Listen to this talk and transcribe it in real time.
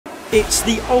It's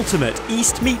the ultimate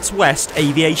East meets West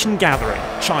aviation gathering.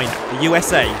 China, the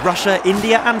USA, Russia,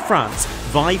 India and France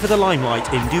vie for the limelight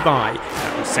in Dubai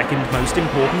at the second most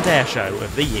important airshow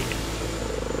of the year.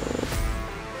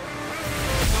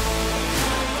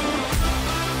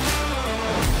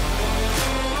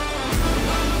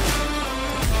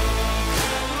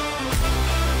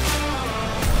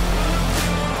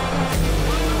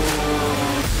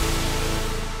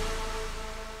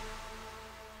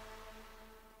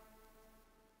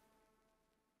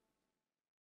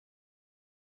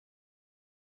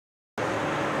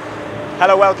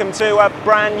 Hello, welcome to a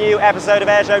brand new episode of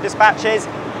Airshow Dispatches.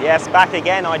 Yes, back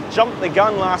again. I jumped the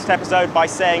gun last episode by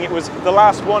saying it was the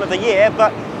last one of the year, but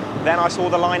then I saw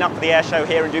the lineup for the airshow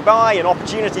here in Dubai, an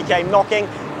opportunity came knocking,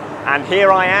 and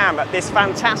here I am at this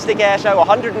fantastic airshow,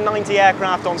 190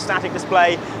 aircraft on static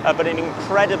display, but an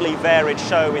incredibly varied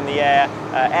show in the air.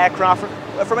 Aircraft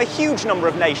from a huge number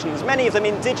of nations, many of them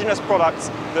indigenous products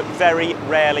that very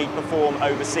rarely perform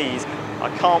overseas. I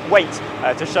can't wait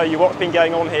to show you what's been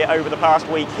going on here over the past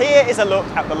week. Here is a look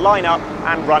at the lineup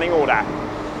and running order.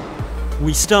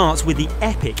 We start with the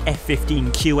epic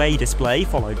F-15QA display,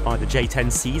 followed by the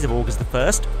J-10Cs of August the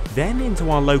 1st, then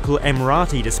into our local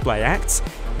Emirati display acts.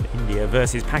 India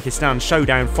versus Pakistan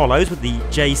showdown follows with the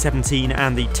J-17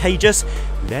 and the Tejas,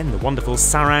 then the wonderful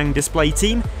Sarang Display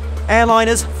Team.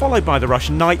 Airliners, followed by the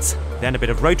Russian Knights, then a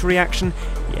bit of rotary action.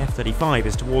 The F-35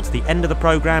 is towards the end of the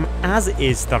programme, as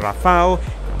is the Rafale,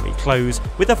 and we close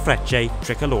with the Frecce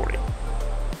Tricolori.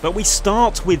 But we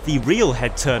start with the real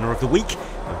head-turner of the week,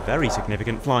 a very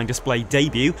significant flying display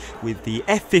debut, with the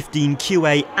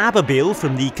F-15QA Ababil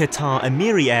from the Qatar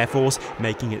Emiri Air Force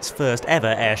making its first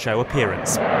ever airshow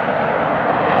appearance.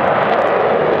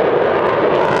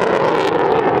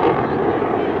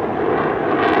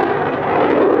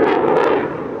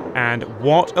 And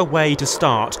what a way to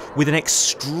start with an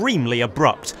extremely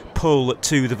abrupt pull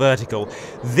to the vertical.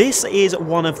 This is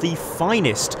one of the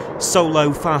finest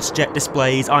solo fast jet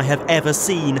displays I have ever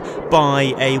seen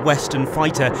by a Western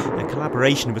fighter, a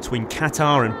collaboration between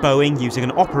Qatar and Boeing using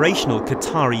an operational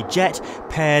Qatari jet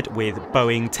paired with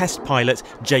Boeing test pilot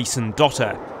Jason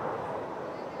Dotter.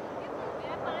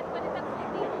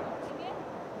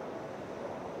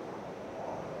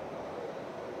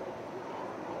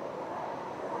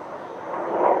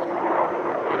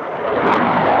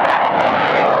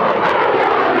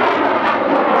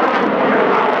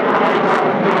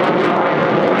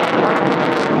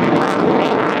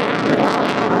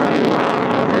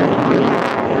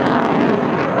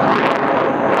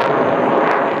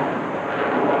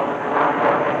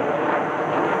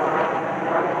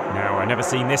 Never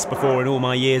seen this before in all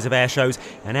my years of air shows,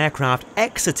 an aircraft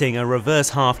exiting a reverse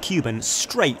half Cuban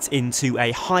straight into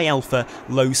a high alpha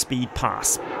low speed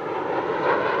pass.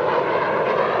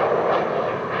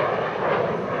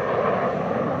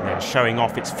 And then showing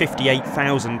off its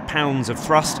 58,000 pounds of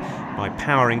thrust by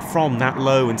powering from that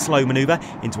low and slow manoeuvre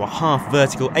into a half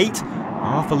vertical 8,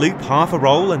 half a loop, half a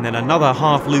roll, and then another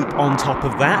half loop on top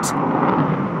of that.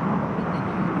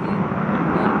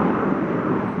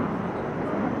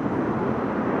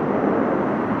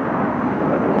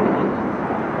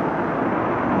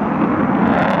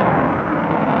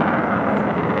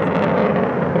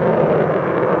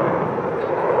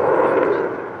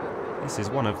 This is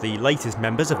one of the latest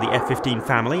members of the F-15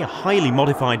 family, a highly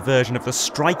modified version of the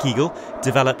Strike Eagle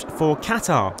developed for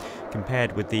Qatar.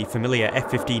 Compared with the familiar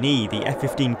F-15E, the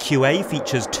F-15QA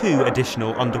features 2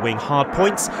 additional underwing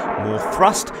hardpoints, more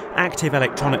thrust, active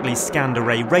electronically scanned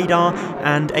array radar,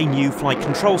 and a new flight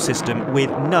control system with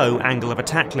no angle of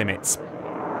attack limits.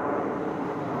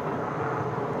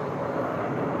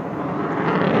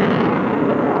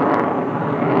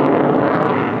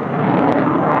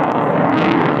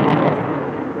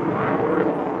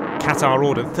 Qatar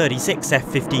ordered 36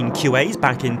 F-15QAs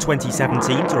back in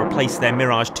 2017 to replace their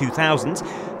Mirage 2000s.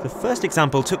 The first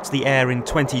example took to the air in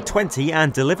 2020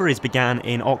 and deliveries began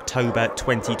in October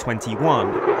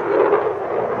 2021.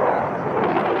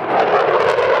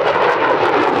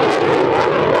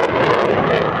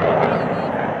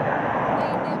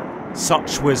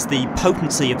 Such was the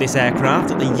potency of this aircraft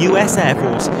that the US Air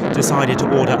Force decided to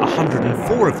order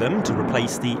 104 of them to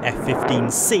replace the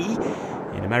F-15C.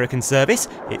 In American service,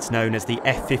 it's known as the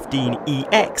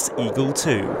F-15EX Eagle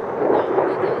II.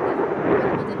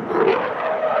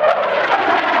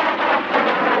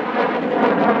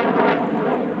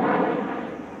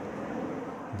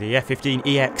 The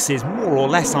F-15EX is more or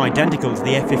less identical to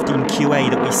the F-15QA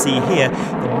that we see here.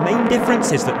 The main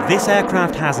difference is that this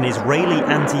aircraft has an Israeli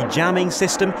anti-jamming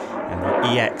system and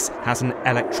the EX has an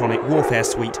electronic warfare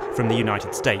suite from the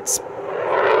United States.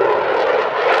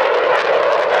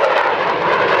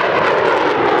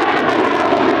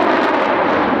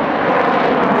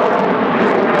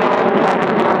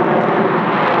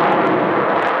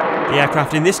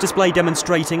 aircraft in this display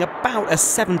demonstrating about a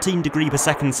 17 degree per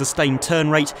second sustained turn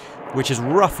rate, which is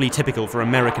roughly typical for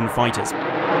American fighters.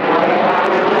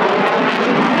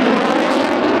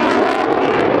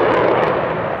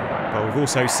 But we've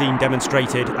also seen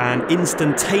demonstrated an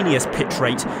instantaneous pitch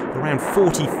rate of around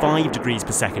 45 degrees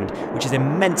per second, which is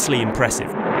immensely impressive.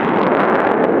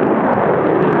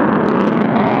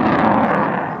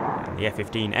 The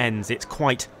F-15 ends its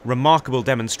quite remarkable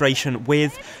demonstration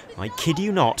with, I kid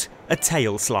you not, a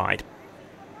tail slide.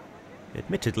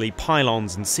 Admittedly,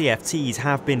 pylons and CFTs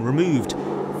have been removed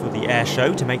for the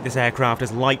airshow to make this aircraft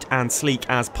as light and sleek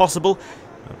as possible,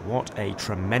 but what a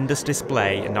tremendous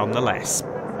display nonetheless.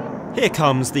 Here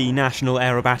comes the National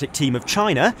Aerobatic Team of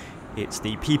China. It's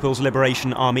the People's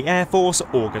Liberation Army Air Force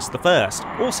August the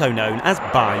 1st, also known as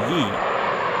Baiyi.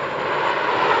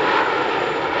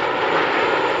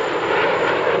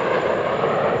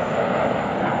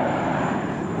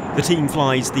 The team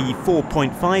flies the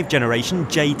 4.5 generation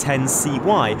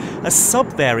J-10CY, a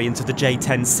sub-variant of the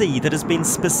J-10C that has been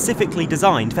specifically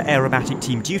designed for aerobatic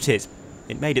team duties.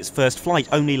 It made its first flight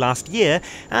only last year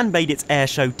and made its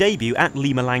airshow debut at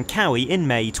Lima Langkawi in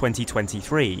May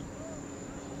 2023.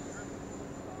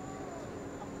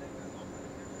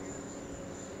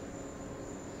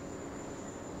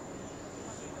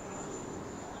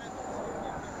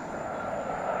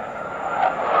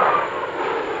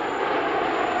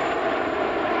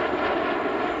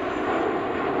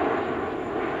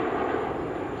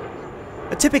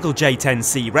 A typical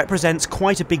J-10C represents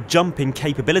quite a big jump in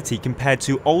capability compared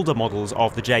to older models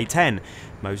of the J-10.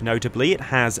 Most notably, it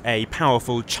has a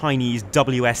powerful Chinese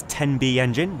WS-10B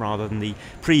engine rather than the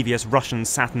previous Russian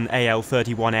Saturn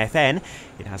AL-31FN.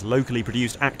 It has locally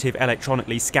produced active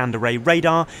electronically scanned array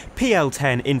radar,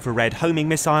 PL-10 infrared homing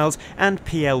missiles, and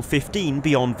PL-15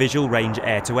 beyond visual range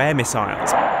air-to-air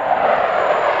missiles.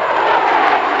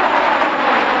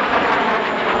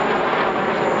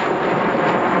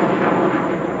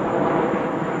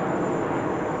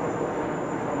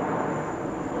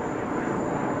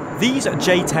 These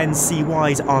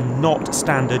J-10CYs are not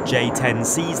standard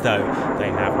J-10Cs though. They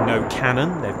have no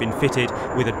cannon, they've been fitted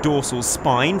with a dorsal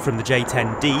spine from the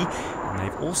J-10D, and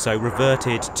they've also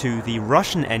reverted to the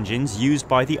Russian engines used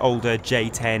by the older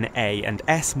J-10A and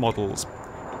S models.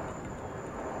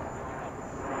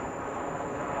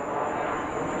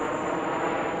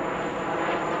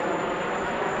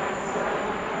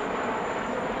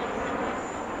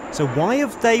 So why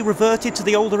have they reverted to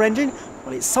the older engine?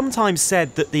 Well, it's sometimes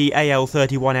said that the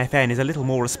AL-31FN is a little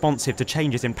more responsive to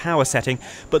changes in power setting,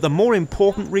 but the more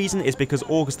important reason is because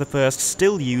August the 1st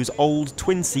still use old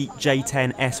twin-seat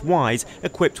J-10SYs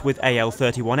equipped with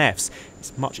AL-31Fs.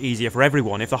 It's much easier for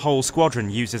everyone if the whole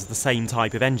squadron uses the same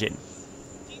type of engine.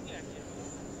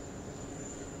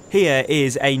 Here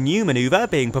is a new manoeuvre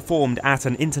being performed at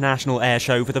an international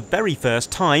airshow for the very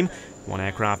first time. One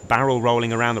aircraft barrel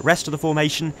rolling around the rest of the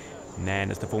formation, and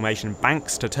then as the formation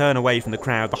banks to turn away from the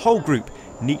crowd, the whole group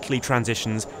neatly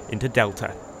transitions into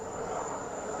Delta.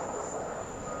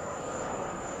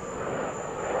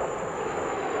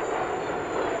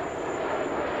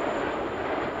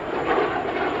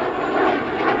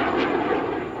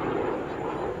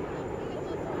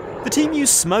 The team use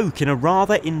smoke in a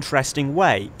rather interesting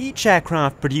way. Each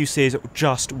aircraft produces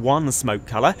just one smoke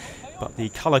colour, but the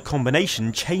colour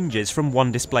combination changes from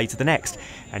one display to the next.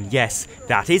 And yes,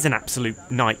 that is an absolute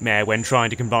nightmare when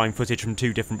trying to combine footage from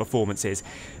two different performances.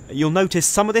 You'll notice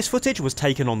some of this footage was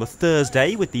taken on the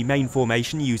Thursday with the main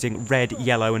formation using red,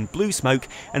 yellow and blue smoke,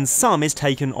 and some is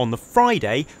taken on the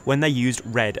Friday when they used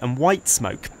red and white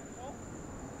smoke.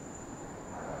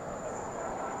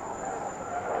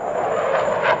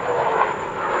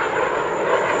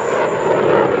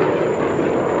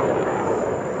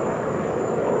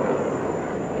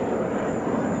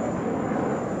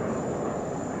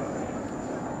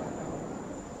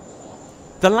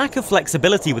 The lack of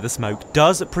flexibility with the smoke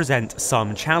does present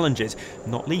some challenges.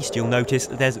 Not least, you'll notice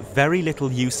there's very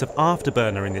little use of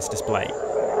afterburner in this display.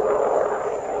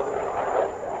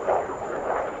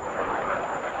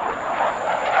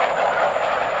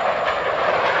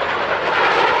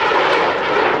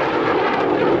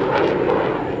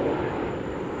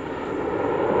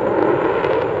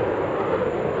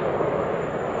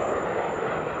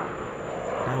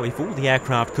 If all the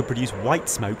aircraft could produce white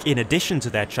smoke in addition to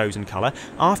their chosen colour,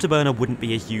 afterburner wouldn't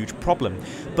be a huge problem.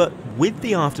 But with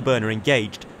the afterburner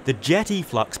engaged, the jet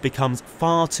efflux becomes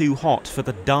far too hot for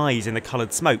the dyes in the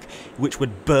coloured smoke, which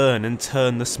would burn and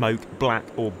turn the smoke black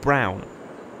or brown.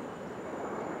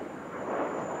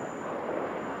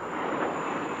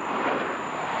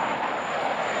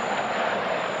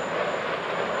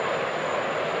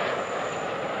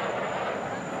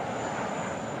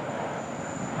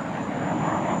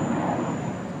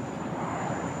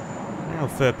 Now,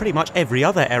 for pretty much every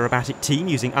other aerobatic team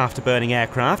using afterburning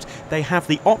aircraft, they have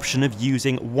the option of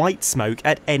using white smoke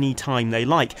at any time they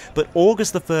like, but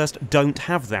August the 1st don't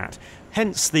have that.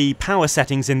 Hence, the power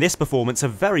settings in this performance are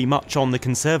very much on the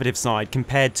conservative side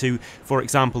compared to, for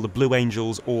example, the Blue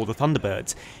Angels or the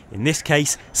Thunderbirds. In this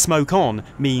case, smoke on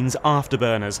means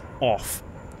afterburners off.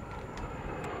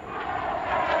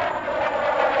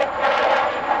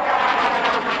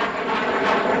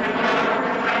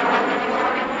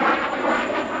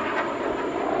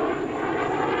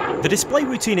 The display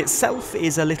routine itself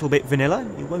is a little bit vanilla.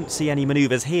 You won't see any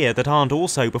manoeuvres here that aren't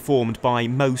also performed by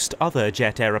most other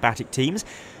jet aerobatic teams.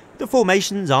 The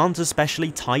formations aren't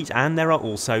especially tight, and there are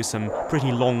also some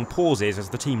pretty long pauses as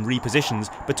the team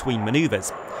repositions between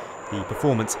manoeuvres. The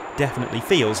performance definitely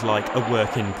feels like a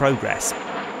work in progress.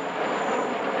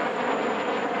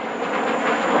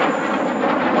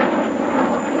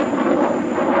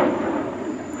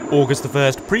 August the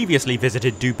 1st previously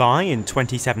visited Dubai in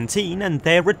 2017, and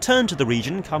their return to the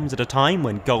region comes at a time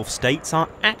when Gulf states are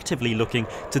actively looking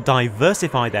to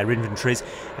diversify their inventories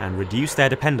and reduce their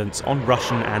dependence on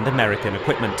Russian and American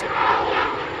equipment.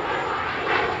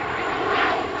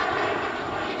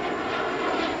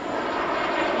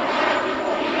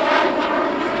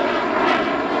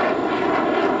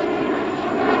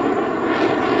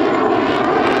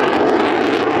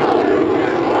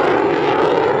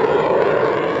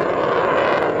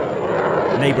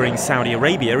 Neighbouring Saudi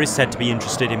Arabia is said to be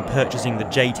interested in purchasing the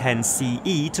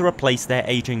J-10CE to replace their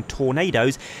ageing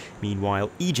Tornadoes. Meanwhile,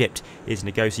 Egypt is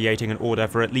negotiating an order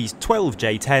for at least 12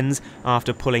 J-10s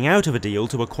after pulling out of a deal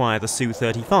to acquire the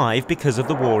Su-35 because of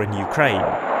the war in Ukraine.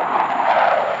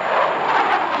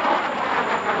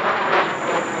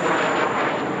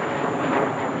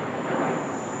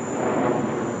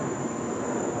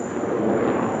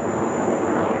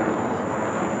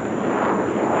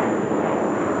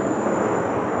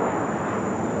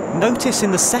 Notice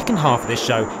in the second half of this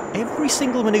show, every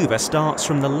single manoeuvre starts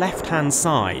from the left-hand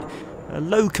side. A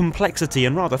low complexity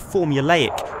and rather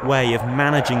formulaic way of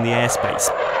managing the airspace.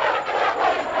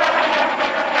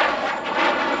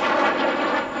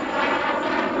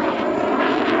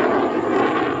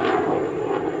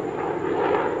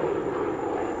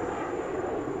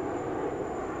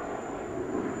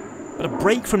 But a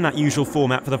break from that usual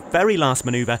format for the very last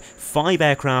manoeuvre, 5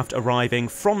 aircraft arriving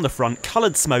from the front,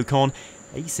 coloured smoke on,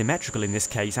 asymmetrical in this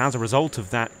case as a result of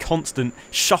that constant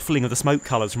shuffling of the smoke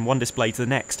colours from one display to the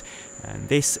next. And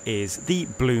this is the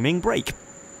blooming break.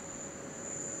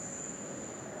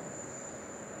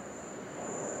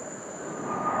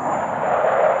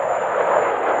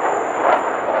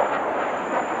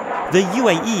 The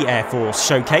UAE Air Force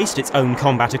showcased its own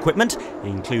combat equipment,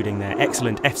 including their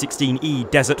excellent F-16E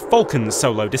Desert Falcon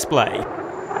solo display.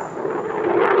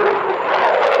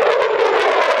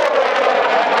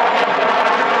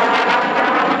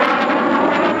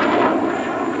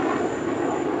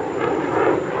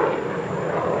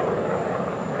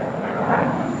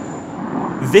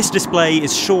 This display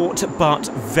is short but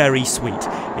very sweet.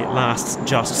 It lasts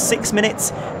just 6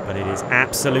 minutes, but it is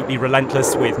absolutely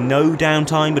relentless with no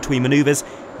downtime between manoeuvres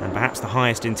and perhaps the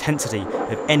highest intensity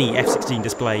of any F-16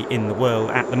 display in the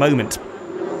world at the moment.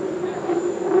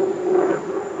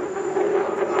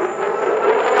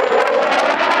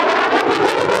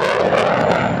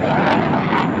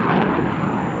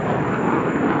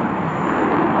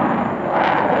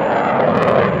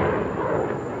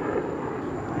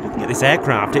 This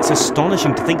aircraft, it's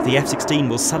astonishing to think the F-16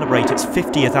 will celebrate its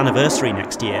 50th anniversary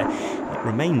next year. It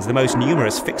remains the most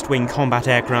numerous fixed-wing combat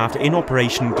aircraft in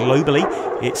operation globally.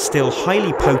 It's still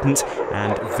highly potent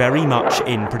and very much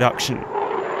in production.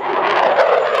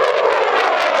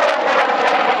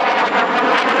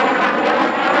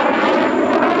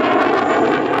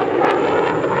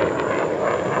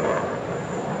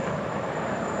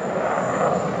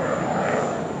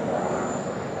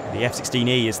 The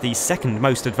F-16E is the second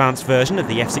most advanced version of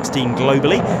the F-16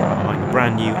 globally, behind the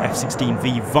brand new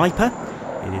F-16V Viper.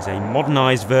 It is a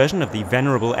modernised version of the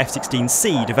venerable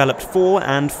F-16C developed for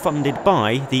and funded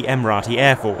by the Emirati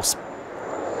Air Force.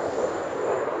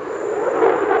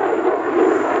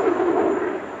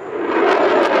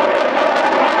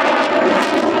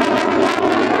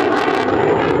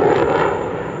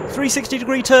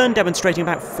 .360-degree turn, demonstrating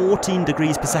about 14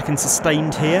 degrees per second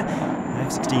sustained here.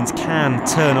 F-16s can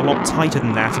turn a lot tighter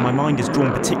than that, and my mind is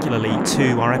drawn particularly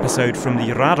to our episode from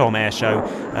the Radom Airshow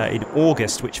in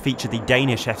August, which featured the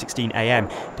Danish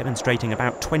F-16AM, demonstrating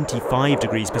about 25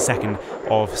 degrees per second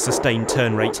of sustained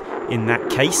turn rate in that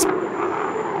case.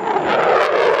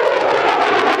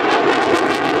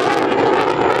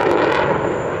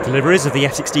 Deliveries of the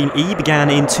F-16E began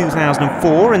in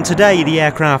 2004, and today the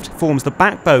aircraft forms the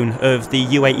backbone of the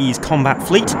UAE's combat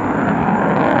fleet.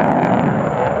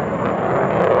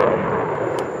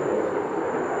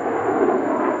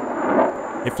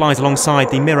 It flies alongside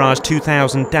the Mirage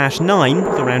 2000-9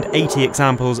 with around 80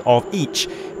 examples of each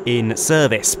in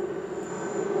service.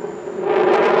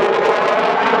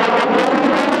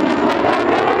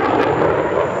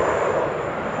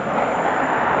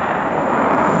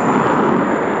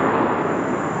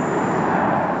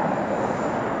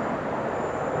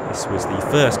 This was the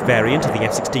first variant of the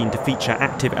F-16 to feature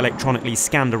active electronically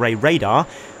scanned array radar,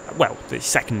 well, the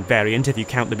second variant if you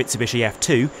count the Mitsubishi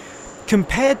F2.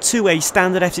 Compared to a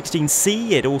standard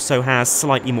F-16C, it also has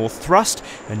slightly more thrust,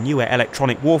 a newer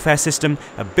electronic warfare system,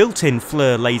 a built-in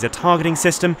FLIR laser targeting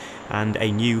system, and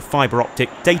a new fibre-optic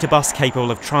data bus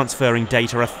capable of transferring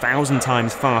data 1,000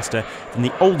 times faster than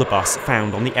the older bus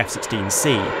found on the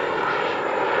F-16C.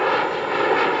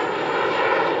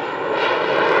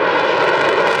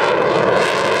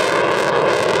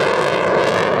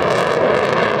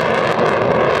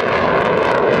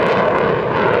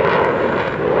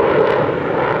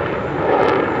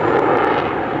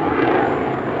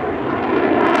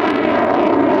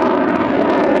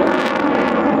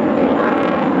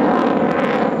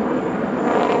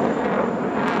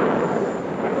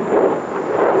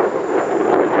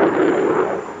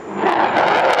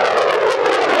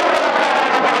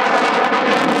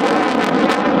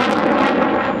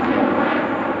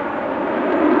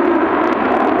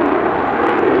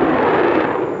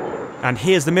 And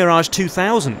here's the Mirage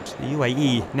 2000, the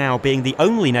UAE now being the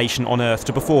only nation on Earth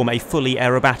to perform a fully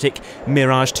aerobatic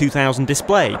Mirage 2000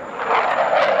 display.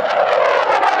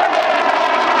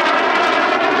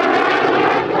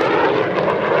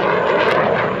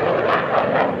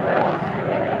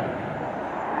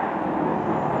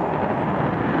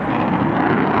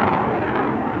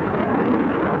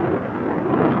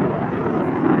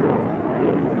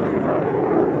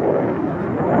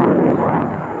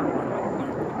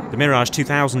 The Mirage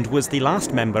 2000 was the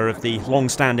last member of the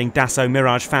long-standing Dassault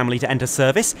Mirage family to enter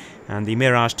service, and the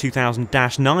Mirage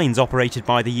 2000-9s operated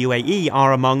by the UAE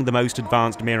are among the most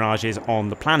advanced Mirages on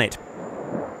the planet.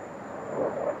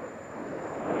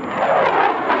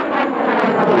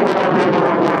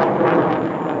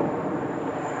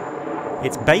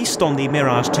 It's based on the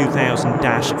Mirage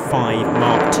 2000-5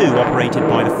 Mark II operated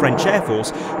by the French Air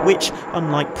Force, which,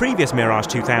 unlike previous Mirage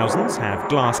 2000s, have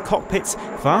glass cockpits,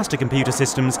 faster computer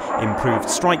systems, improved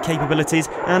strike capabilities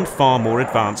and far more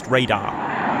advanced radar.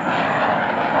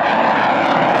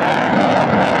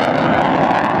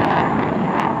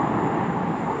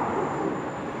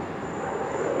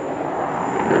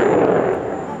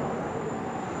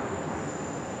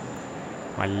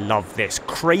 I love this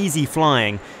crazy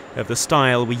flying of the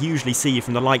style we usually see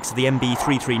from the likes of the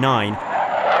MB339.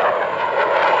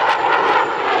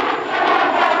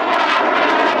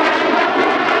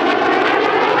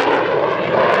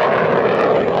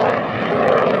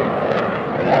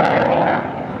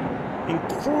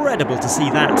 Incredible to see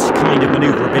that kind of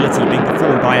manoeuvrability being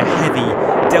performed by a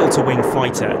heavy delta wing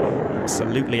fighter.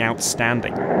 Absolutely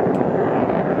outstanding.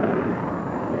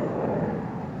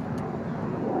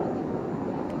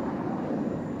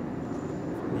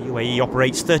 UAE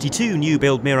operates 32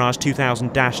 new-build Mirage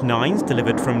 2000-9s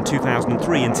delivered from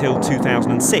 2003 until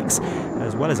 2006,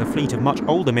 as well as a fleet of much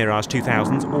older Mirage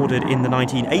 2000s ordered in the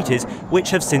 1980s, which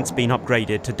have since been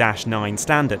upgraded to -9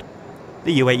 standard.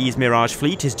 The UAE's Mirage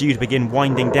fleet is due to begin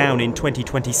winding down in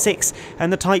 2026,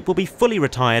 and the type will be fully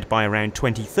retired by around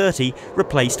 2030,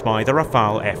 replaced by the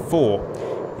Rafale F4.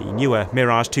 The newer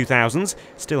Mirage 2000s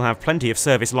still have plenty of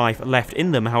service life left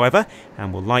in them, however,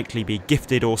 and will likely be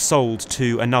gifted or sold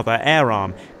to another air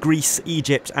arm. Greece,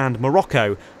 Egypt and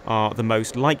Morocco are the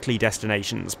most likely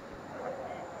destinations.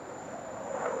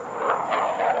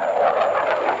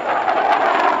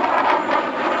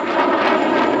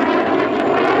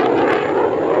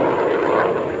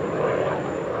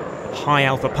 High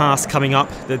alpha pass coming up.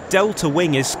 The delta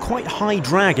wing is quite high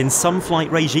drag in some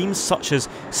flight regimes, such as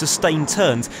sustained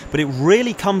turns, but it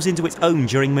really comes into its own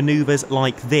during manoeuvres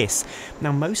like this.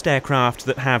 Now, most aircraft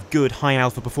that have good high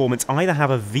alpha performance either have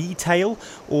a V-tail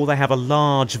or they have a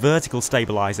large vertical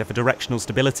stabilizer for directional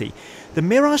stability. The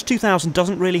Mirage 2000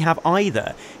 doesn't really have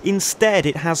either. Instead,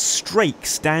 it has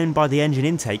strakes down by the engine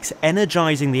intakes,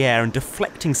 energizing the air and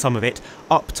deflecting some of it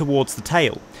up towards the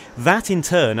tail. That in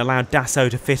turn allowed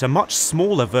Dassault to fit a much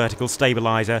smaller vertical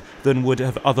stabilizer than would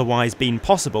have otherwise been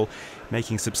possible,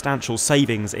 making substantial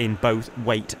savings in both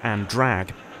weight and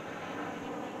drag.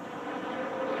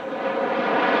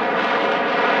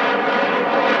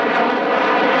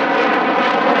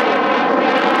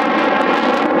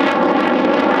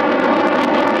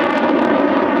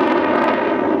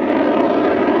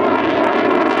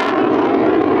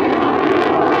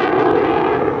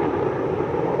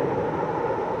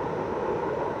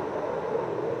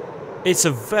 It's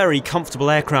a very comfortable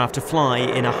aircraft to fly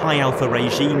in a high alpha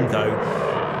regime though.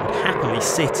 It would happily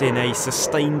sit in a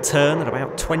sustained turn at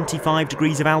about 25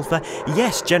 degrees of alpha,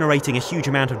 yes, generating a huge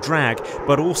amount of drag,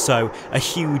 but also a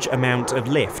huge amount of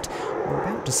lift. We're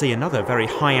about to see another very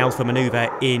high alpha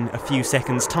manoeuvre in a few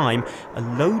seconds' time, a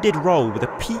loaded roll with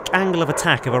a peak angle of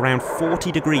attack of around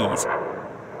 40 degrees.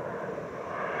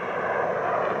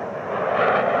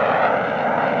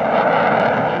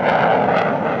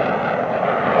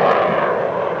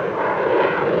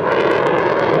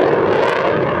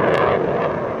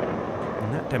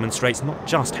 Demonstrates not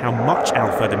just how much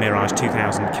alpha the Mirage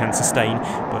 2000 can sustain,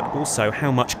 but also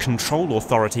how much control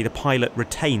authority the pilot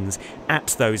retains at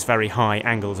those very high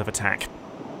angles of attack.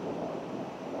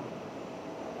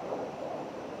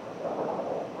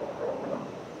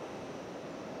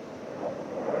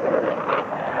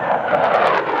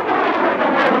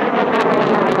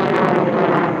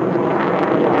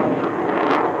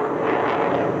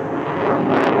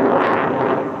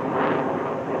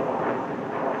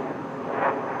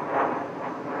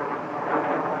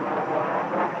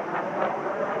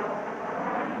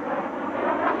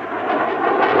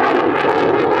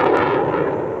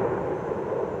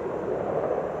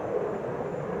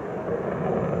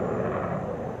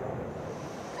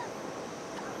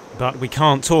 But we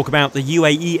can't talk about the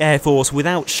UAE Air Force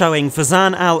without showing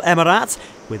Fursan Al Emarat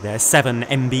with their 7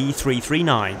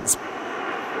 MB339s.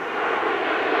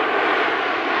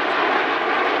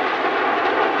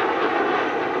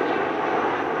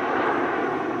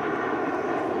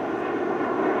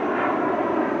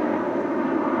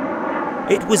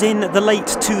 It was in the late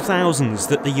 2000s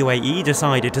that the UAE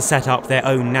decided to set up their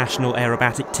own national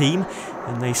aerobatic team,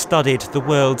 and they studied the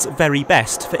world's very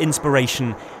best for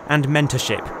inspiration and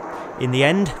mentorship. In the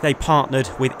end, they partnered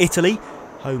with Italy,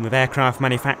 home of aircraft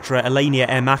manufacturer Alenia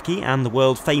Aermacchi and the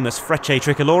world-famous Frecce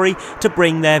Tricolori, to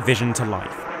bring their vision to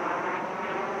life.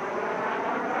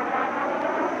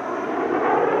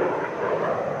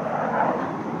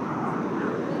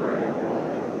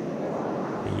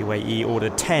 The UAE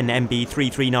ordered 10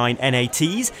 MB339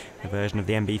 NATs, a version of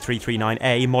the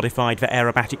MB339A modified for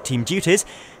aerobatic team duties,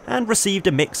 and received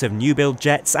a mix of new-build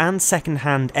jets and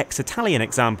second-hand ex-Italian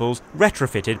examples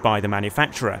retrofitted by the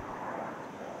manufacturer.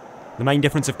 The main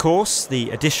difference, of course,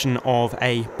 the addition of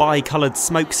a bi-coloured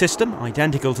smoke system,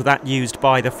 identical to that used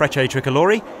by the Frecce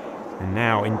Tricolori, and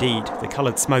now, indeed, the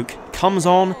coloured smoke comes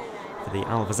on for the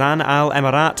Fursan Al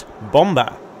Emarat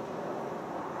bomber.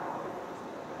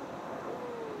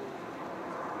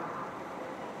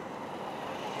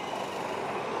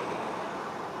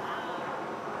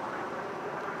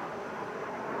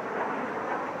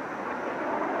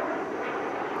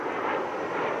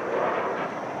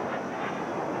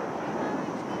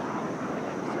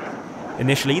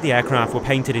 Initially, the aircraft were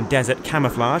painted in desert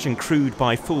camouflage and crewed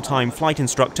by full-time flight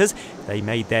instructors. They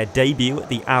made their debut at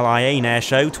the Al Ain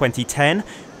Airshow 2010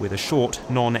 with a short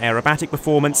non-aerobatic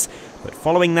performance, but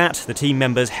following that, the team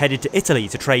members headed to Italy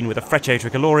to train with the Frecce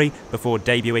Tricolori before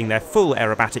debuting their full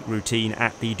aerobatic routine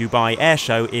at the Dubai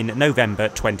Airshow in November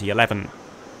 2011.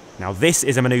 Now this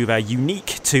is a manoeuvre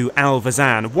unique to Al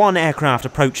Fursan. One aircraft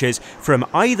approaches from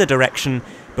either direction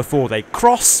before they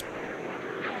cross,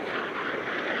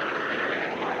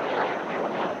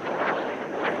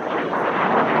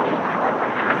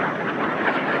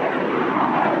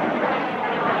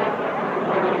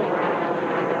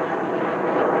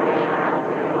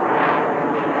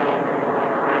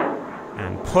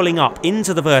 pulling up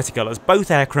into the vertical as both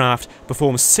aircraft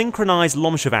perform synchronised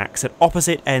Lomshevaks at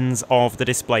opposite ends of the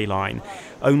display line.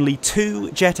 Only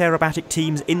 2 jet aerobatic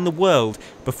teams in the world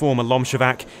perform a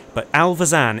Lomshevak, but Al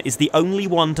Fursan is the only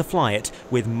one to fly it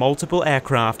with multiple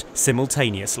aircraft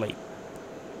simultaneously.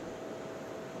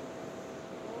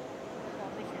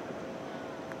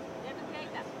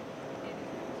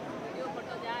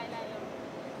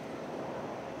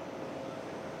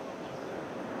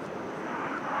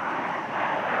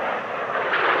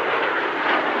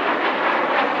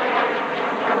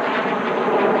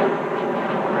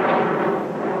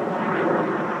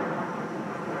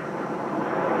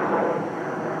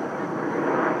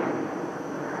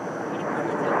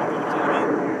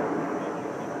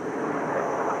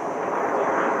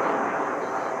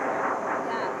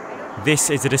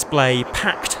 This is a display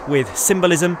packed with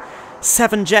symbolism.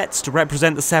 7 jets to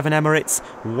represent the 7 Emirates,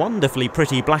 wonderfully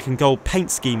pretty black and gold paint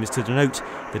schemes to denote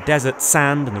the desert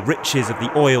sand and the riches of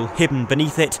the oil hidden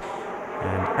beneath it,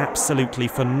 and absolutely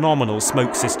phenomenal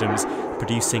smoke systems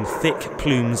producing thick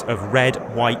plumes of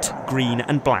red, white, green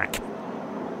and black.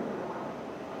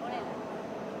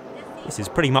 This is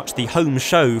pretty much the home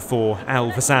show for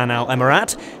Fursan Al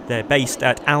Emarat. They're based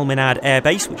at Al Minad Air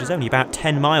Base, which is only about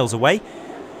 10 miles away.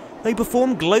 They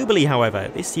perform globally,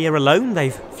 however. This year alone,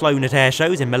 they've flown at air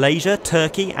shows in Malaysia,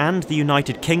 Turkey and the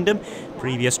United Kingdom.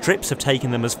 Previous trips have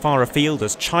taken them as far afield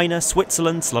as China,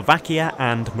 Switzerland, Slovakia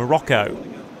and Morocco.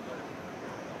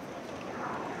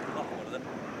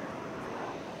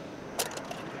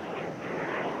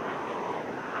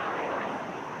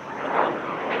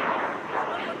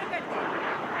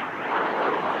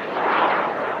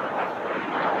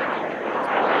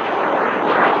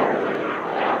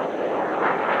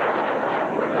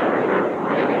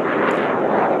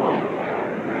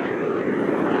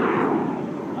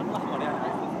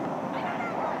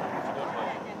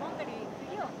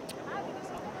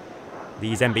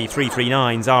 These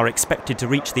MB339s are expected to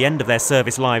reach the end of their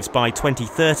service lives by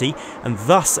 2030, and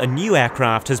thus a new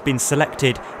aircraft has been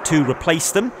selected to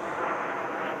replace them.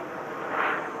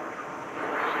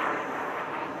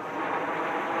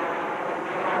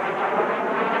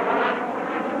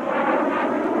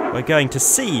 We're going to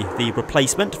see the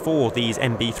replacement for these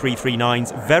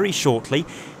MB339s very shortly,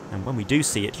 and when we do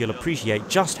see it, you'll appreciate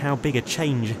just how big a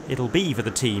change it'll be for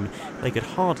the team. They could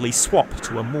hardly swap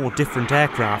to a more different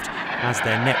aircraft as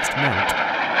their next mount.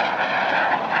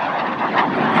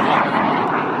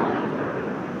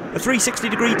 A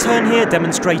 360-degree turn here,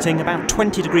 demonstrating about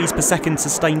 20 degrees per second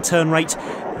sustained turn rate,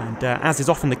 and as is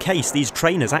often the case, these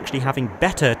trainers actually having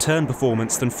better turn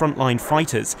performance than frontline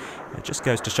fighters. It just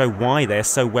goes to show why they're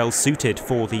so well suited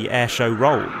for the airshow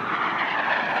role.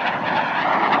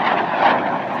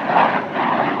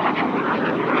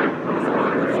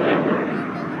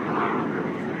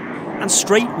 And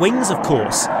straight wings, of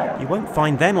course. You won't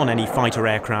find them on any fighter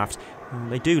aircraft.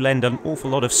 They do lend an awful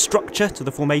lot of structure to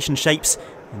the formation shapes,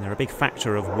 and they're a big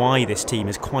factor of why this team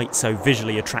is quite so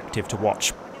visually attractive to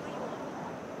watch.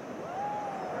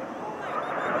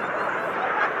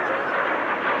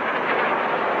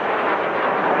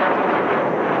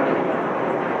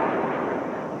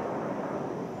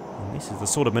 And this is the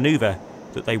sort of manoeuvre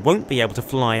that they won't be able to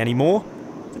fly anymore,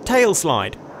 the tail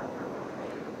slide.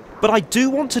 But I do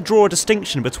want to draw a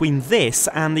distinction between this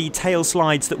and the tail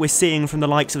slides that we're seeing from the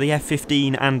likes of the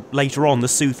F-15 and later on the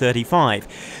Su-35.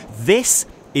 This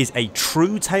is a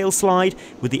true tail slide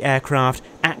with the aircraft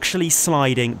actually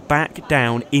sliding back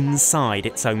down inside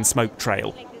its own smoke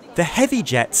trail. The heavy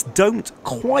jets don't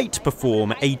quite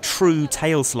perform a true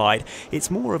tail slide. It's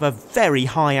more of a very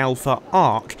high alpha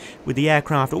arc, with the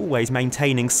aircraft always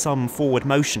maintaining some forward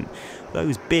motion.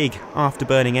 Those big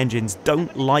afterburning engines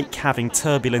don't like having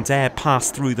turbulent air pass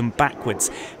through them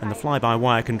backwards, and the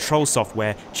fly-by-wire control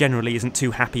software generally isn't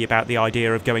too happy about the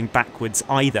idea of going backwards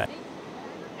either.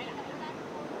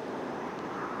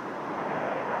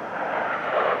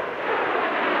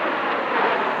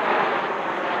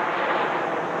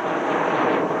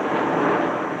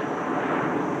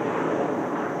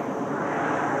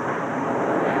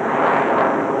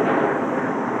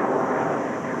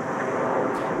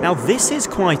 Now this is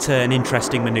quite an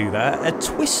interesting manoeuvre, a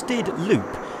twisted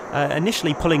loop,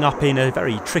 initially pulling up in a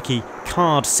very tricky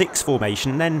card 6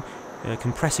 formation, then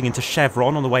compressing into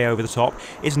chevron on the way over the top.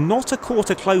 It's not a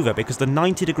quarter clover because the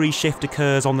 90-degree shift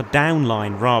occurs on the down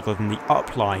line rather than the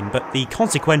up line, but the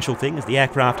consequential thing is the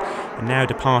aircraft are now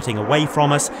departing away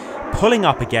from us, pulling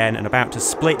up again and about to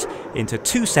split into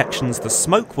 2 sections. The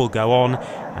smoke will go on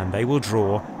and they will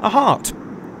draw a heart.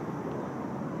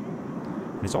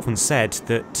 It's often said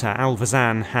that Al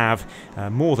Fursan have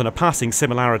more than a passing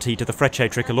similarity to the Frecce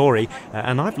Tricolori,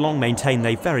 and I've long maintained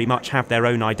they very much have their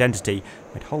own identity.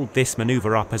 I'd hold this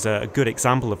manoeuvre up as a good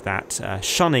example of that,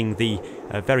 shunning the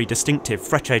very distinctive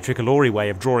Frecce Tricolori way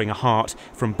of drawing a heart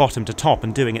from bottom to top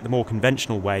and doing it the more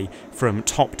conventional way from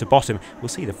top to bottom. We'll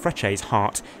see the Frecce's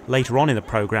heart later on in the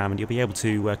programme, and you'll be able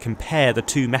to compare the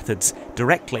two methods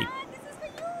directly.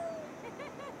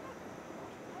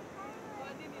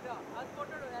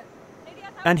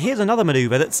 And here's another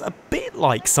manoeuvre that's a bit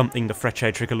like something the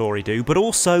Frecce Tricolori do, but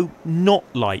also not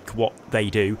like what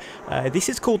they do. This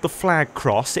is called the flag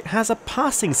cross. It has a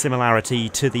passing similarity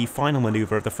to the final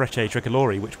manoeuvre of the Frecce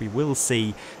Tricolori, which we will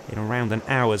see in around an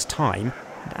hour's time.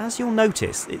 And as you'll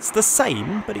notice, it's the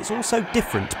same, but it's also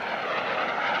different.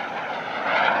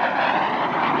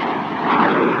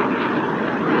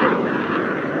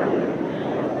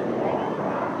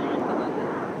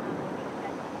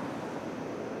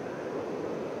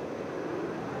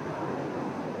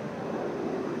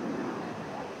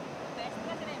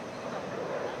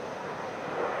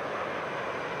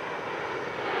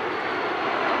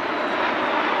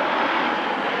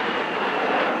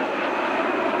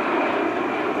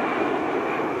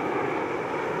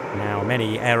 Now,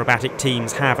 many aerobatic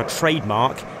teams have a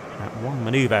trademark, that one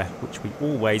manoeuvre which we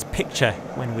always picture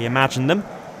when we imagine them.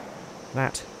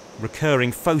 That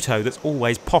recurring photo that's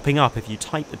always popping up if you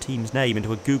type the team's name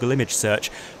into a Google image search.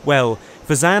 Well,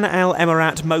 Fursan Al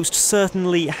Emarat most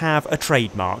certainly have a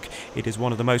trademark. It is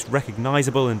one of the most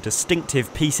recognisable and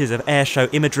distinctive pieces of airshow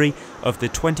imagery of the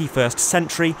 21st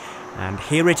century, and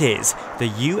here it is, the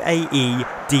UAE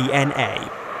DNA.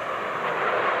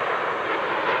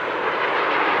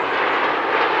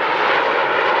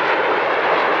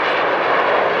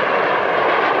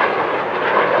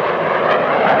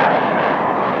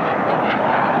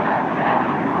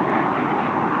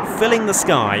 Filling the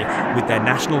sky with their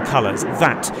national colours,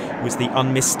 that was the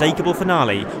unmistakable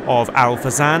finale of Al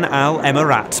Fursan Al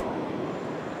Emarat.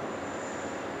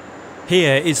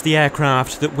 Here is the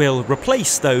aircraft that will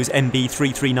replace those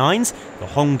MB339s, the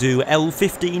Hongdu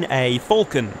L-15A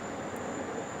Falcon.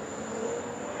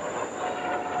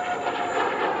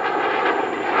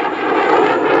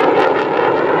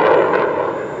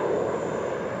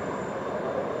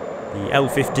 The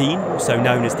L-15, also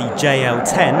known as the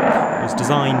JL-10, was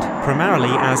designed primarily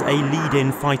as a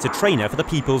lead-in fighter trainer for the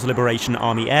People's Liberation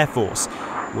Army Air Force.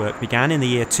 Work began in the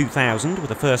year 2000, with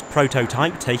the first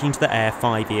prototype taking to the air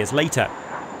 5 years later.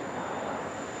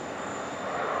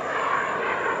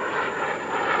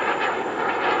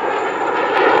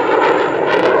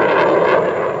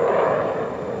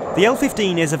 The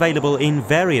L-15 is available in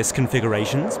various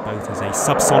configurations, both as a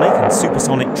subsonic and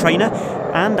supersonic trainer,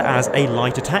 and as a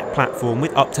light attack platform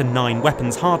with up to 9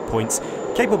 weapons hardpoints,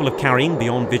 capable of carrying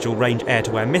beyond visual range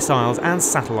air-to-air missiles and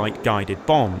satellite-guided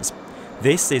bombs.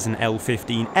 This is an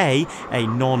L-15A, a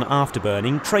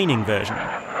non-afterburning training version.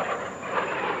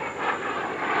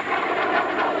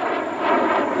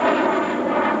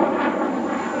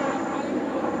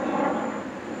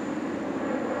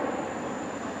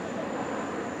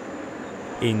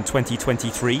 In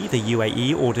 2023, the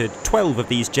UAE ordered 12 of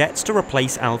these jets to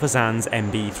replace Al Fursan's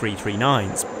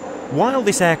MB339s. While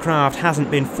this aircraft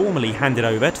hasn't been formally handed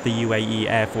over to the UAE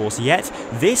Air Force yet,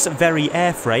 this very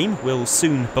airframe will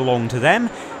soon belong to them,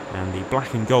 and the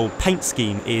black and gold paint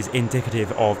scheme is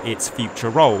indicative of its future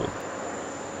role.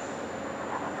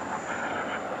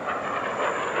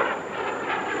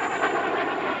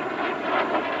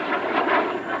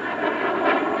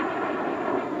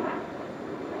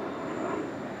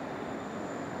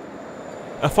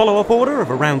 A follow-up order of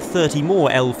around 30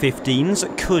 more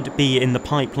L-15s could be in the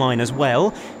pipeline as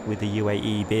well, with the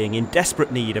UAE being in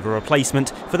desperate need of a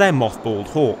replacement for their mothballed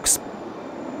Hawks.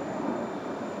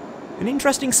 An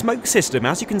interesting smoke system,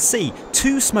 as you can see,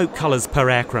 2 smoke colours per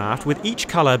aircraft, with each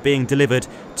colour being delivered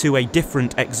to a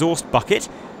different exhaust bucket.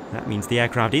 That means the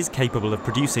aircraft is capable of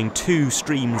producing 2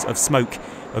 streams of smoke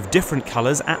of different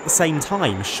colours at the same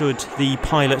time, should the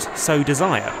pilot so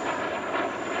desire.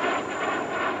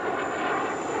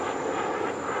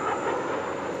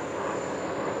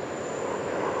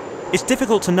 It's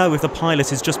difficult to know if the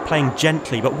pilot is just playing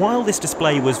gently, but while this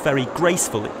display was very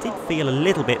graceful, it did feel a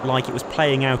little bit like it was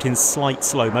playing out in slight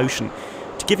slow motion.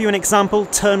 To give you an example,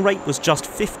 turn rate was just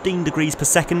 15 degrees per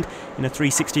second in a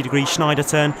 360-degree Schneider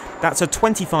turn. That's a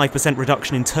 25%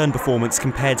 reduction in turn performance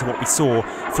compared to what we saw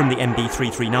from the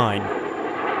MB339.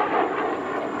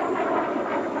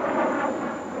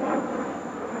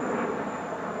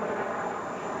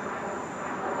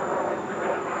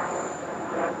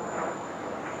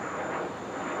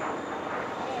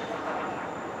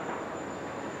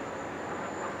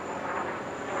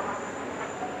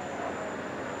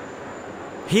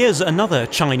 Here's another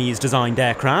Chinese-designed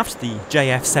aircraft, the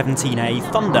F-16E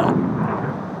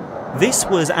Thunder. This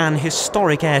was an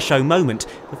historic airshow moment,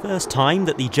 the first time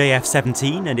that the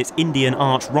F-17 and its Indian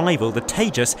arch rival, the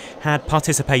Tejas, had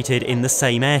participated in the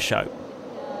same airshow.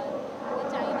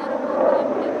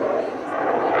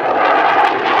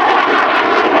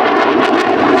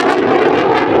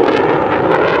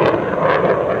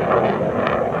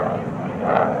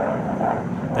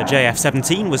 The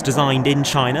F-17 was designed in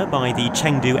China by the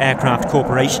Chengdu Aircraft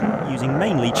Corporation, using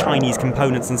mainly Chinese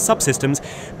components and subsystems,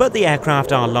 but the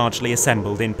aircraft are largely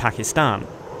assembled in Pakistan.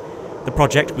 The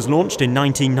project was launched in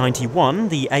 1991,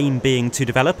 the aim being to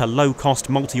develop a low-cost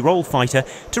multi-role fighter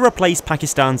to replace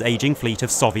Pakistan's ageing fleet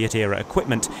of Soviet-era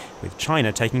equipment, with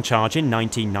China taking charge in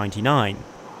 1999.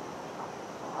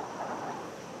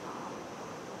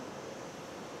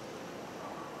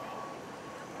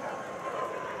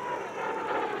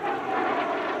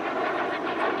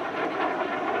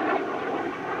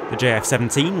 The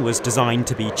F-17 was designed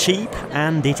to be cheap,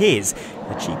 and it is,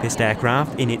 the cheapest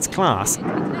aircraft in its class.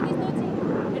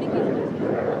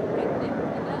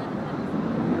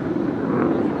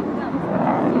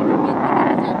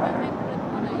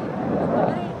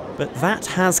 but that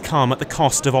has come at the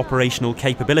cost of operational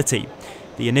capability.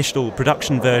 The initial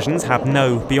production versions have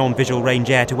no beyond visual range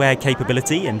air-to-air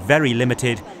capability and very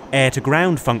limited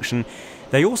air-to-ground function.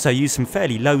 They also use some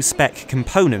fairly low-spec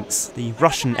components. The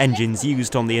Russian engines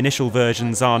used on the initial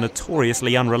versions are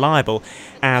notoriously unreliable,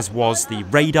 as was the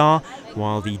radar,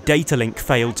 while the data link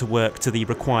failed to work to the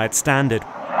required standard.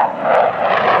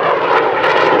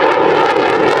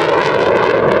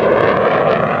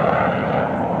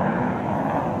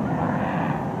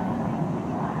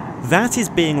 That is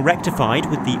being rectified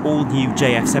with the all-new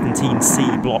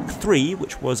JF-17C Block 3,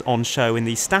 which was on show in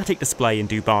the static display in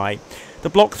Dubai. The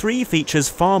Block 3 features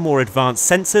far more advanced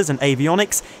sensors and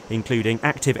avionics, including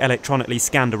active electronically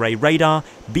scanned array radar,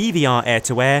 BVR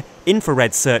air-to-air,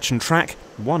 infrared search and track,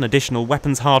 one additional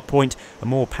weapons hardpoint, a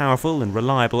more powerful and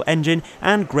reliable engine,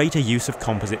 and greater use of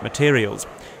composite materials.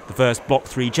 The first Block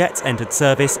 3 jets entered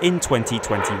service in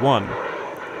 2021.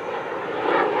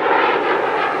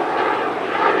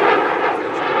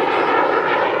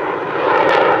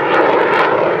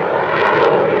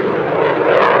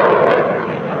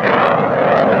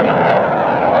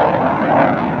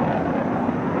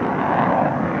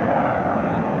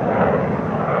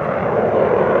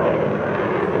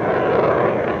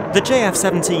 The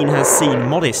JF-17 has seen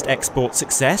modest export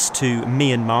success to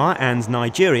Myanmar and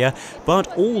Nigeria,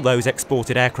 but all those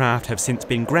exported aircraft have since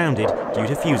been grounded due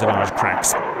to fuselage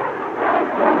cracks.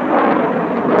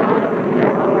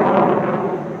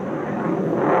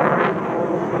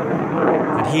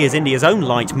 And here's India's own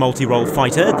light multi-role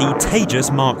fighter, the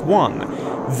Tejas Mark I.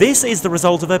 This is the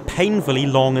result of a painfully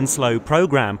long and slow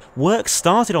program. Work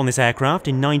started on this aircraft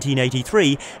in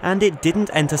 1983 and it didn't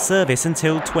enter service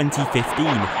until 2015.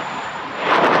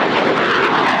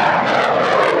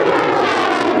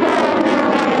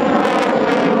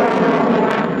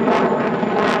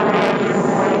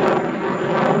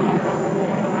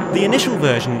 The initial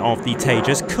version of the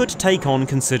Tejas could take on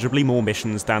considerably more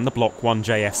missions than the Block 1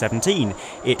 JF-17.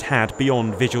 It had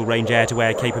beyond visual range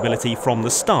air-to-air capability from the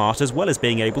start, as well as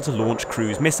being able to launch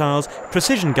cruise missiles,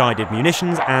 precision-guided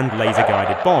munitions and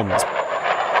laser-guided bombs.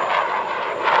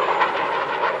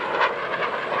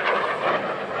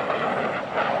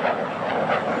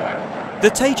 The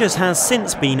Tejas has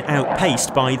since been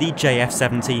outpaced by the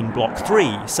JF-17 Block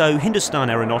 3, so Hindustan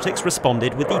Aeronautics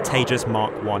responded with the Tejas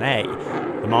Mark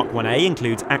 1A. The Mark 1A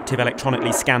includes active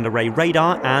electronically scanned array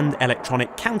radar and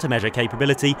electronic countermeasure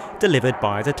capability delivered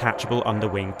by a detachable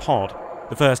underwing pod.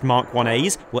 The first Mark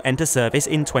 1As will enter service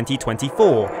in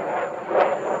 2024.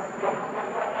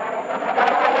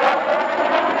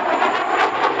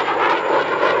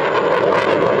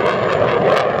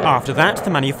 After that,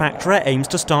 the manufacturer aims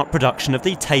to start production of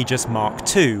the Tejas Mark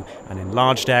II, an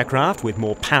enlarged aircraft with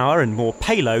more power and more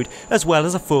payload, as well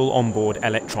as a full onboard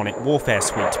electronic warfare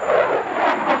suite.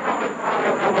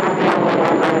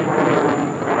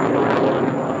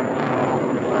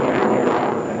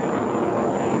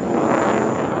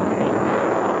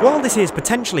 While this is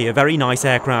potentially a very nice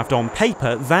aircraft on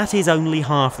paper, that is only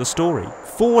half the story.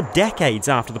 4 decades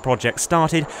after the project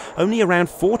started, only around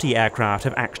 40 aircraft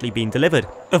have actually been delivered,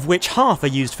 of which half are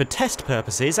used for test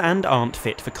purposes and aren't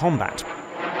fit for combat.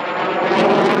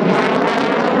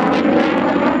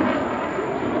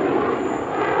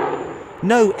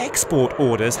 No export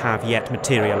orders have yet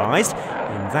materialised,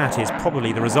 and that is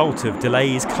probably the result of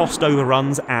delays, cost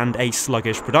overruns and a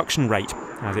sluggish production rate.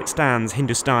 As it stands,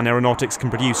 Hindustan Aeronautics can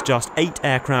produce just 8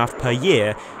 aircraft per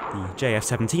year. The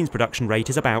JF-17's production rate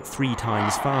is about 3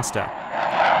 times faster.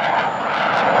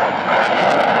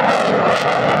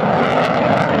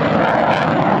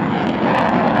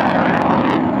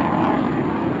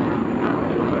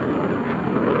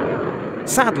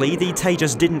 Sadly, the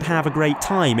Tejas didn't have a great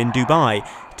time in Dubai.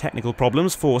 Technical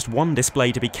problems forced one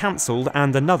display to be cancelled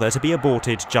and another to be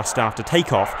aborted just after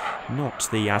takeoff, not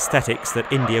the aesthetics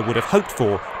that India would have hoped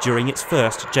for during its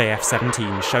first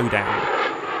JF-17 showdown.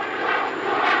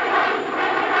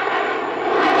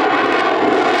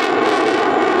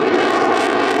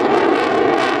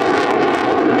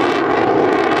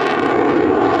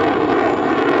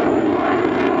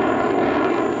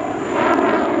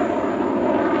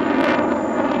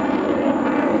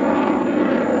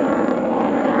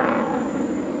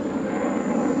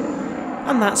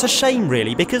 And that's a shame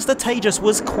really, because the Tejas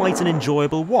was quite an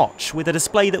enjoyable watch, with a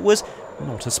display that was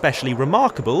not especially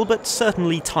remarkable, but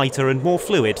certainly tighter and more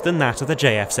fluid than that of the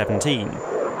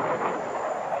JF-17.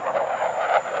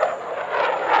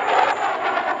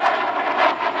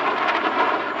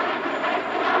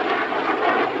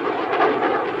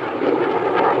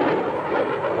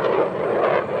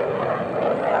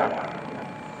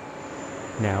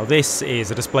 Now this is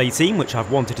a display team which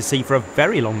I've wanted to see for a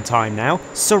very long time now,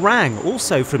 Sarang,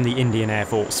 also from the Indian Air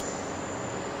Force.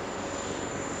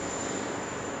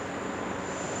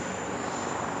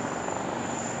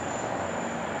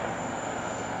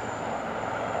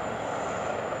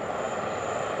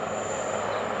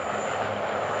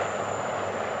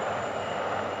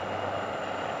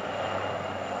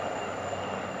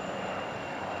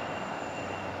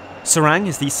 Sarang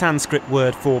is the Sanskrit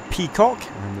word for peacock,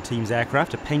 and the team's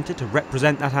aircraft are painted to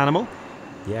represent that animal.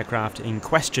 The aircraft in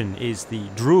question is the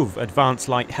Dhruv Advanced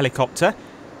Light Helicopter,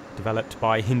 developed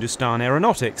by Hindustan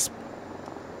Aeronautics.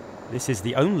 This is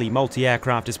the only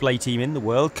multi-aircraft display team in the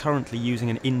world currently using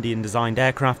an Indian-designed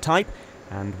aircraft type,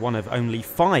 and one of only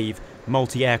 5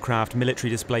 multi-aircraft military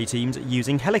display teams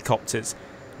using helicopters.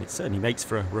 It certainly makes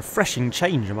for a refreshing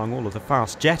change among all of the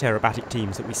fast jet aerobatic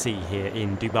teams that we see here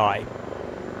in Dubai.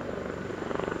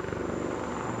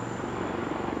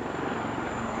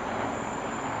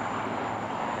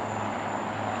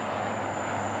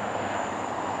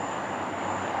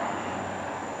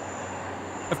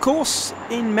 Of course,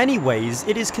 in many ways,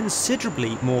 it is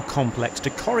considerably more complex to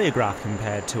choreograph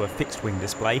compared to a fixed-wing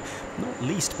display, not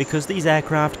least because these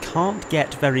aircraft can't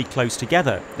get very close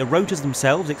together. The rotors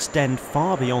themselves extend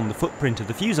far beyond the footprint of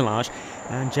the fuselage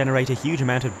and generate a huge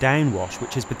amount of downwash,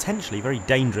 which is potentially very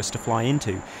dangerous to fly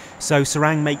into. So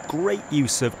Sarang make great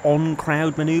use of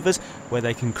on-crowd manoeuvres, where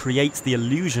they can create the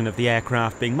illusion of the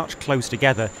aircraft being much closer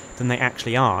together than they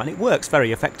actually are, and it works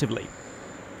very effectively.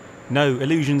 No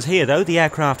illusions here though, the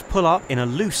aircraft pull up in a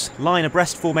loose line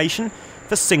abreast formation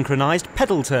for synchronised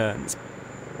pedal turns.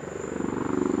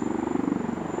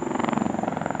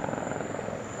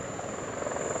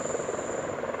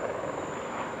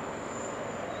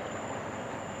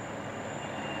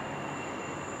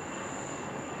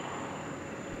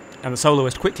 And the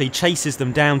soloist quickly chases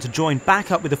them down to join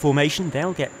back up with the formation.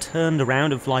 They'll get turned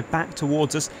around and fly back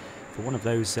towards us for one of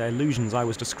those illusions I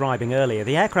was describing earlier.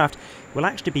 The aircraft will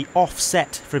actually be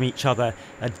offset from each other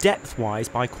depth-wise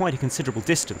by quite a considerable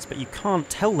distance, but you can't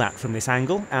tell that from this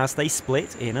angle as they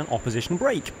split in an opposition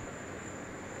break.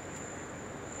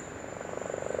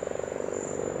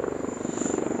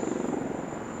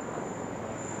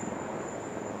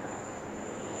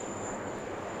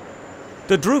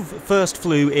 The Dhruv first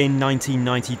flew in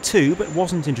 1992 but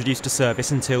wasn't introduced to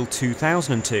service until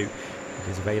 2002. It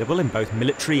is available in both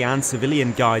military and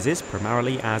civilian guises,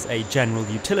 primarily as a general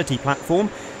utility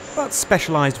platform, but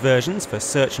specialised versions for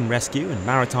search and rescue and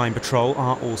maritime patrol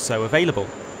are also available.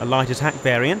 A light attack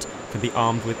variant can be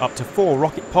armed with up to 4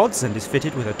 rocket pods and is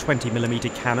fitted with a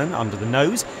 20mm cannon under the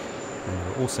nose. And there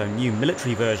are also new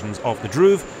military versions of the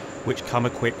Dhruv, which come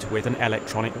equipped with an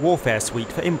electronic warfare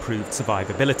suite for improved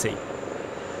survivability.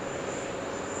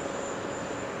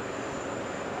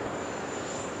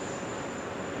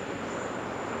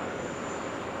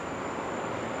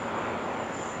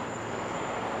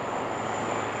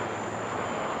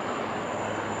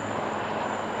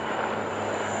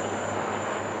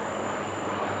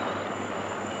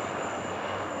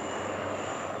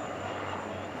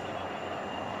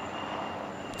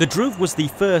 The Dhruv was the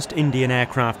first Indian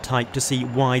aircraft type to see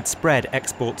widespread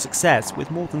export success,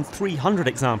 with more than 300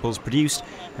 examples produced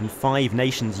and 5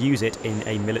 nations use it in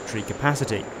a military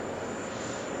capacity.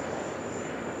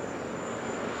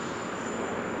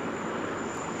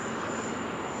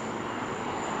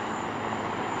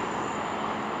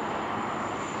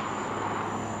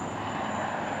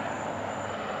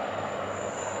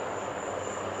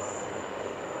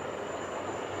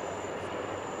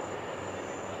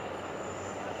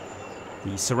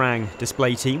 The Sarang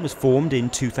Display Team was formed in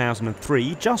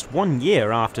 2003, just 1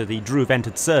 year after the Dhruv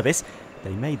entered service. They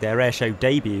made their airshow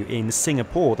debut in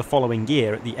Singapore the following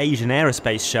year at the Asian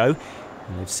Aerospace Show,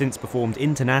 and they've since performed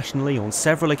internationally on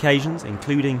several occasions,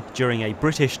 including during a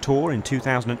British tour in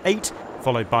 2008,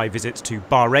 followed by visits to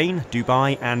Bahrain,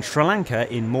 Dubai and Sri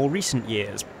Lanka in more recent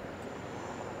years.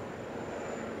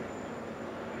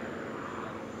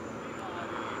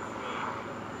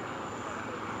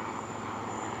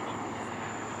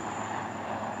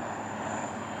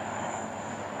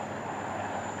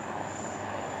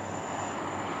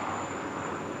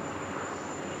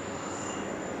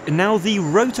 Now, the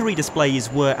rotary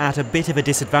displays were at a bit of a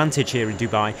disadvantage here in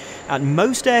Dubai. At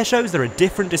most air shows there are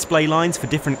different display lines for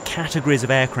different categories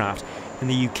of aircraft. In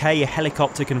the UK, a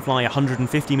helicopter can fly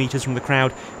 150 metres from the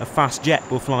crowd, a fast jet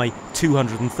will fly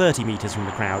 230 metres from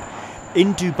the crowd.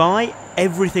 In Dubai,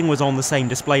 everything was on the same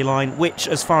display line, which,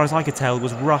 as far as I could tell,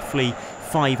 was roughly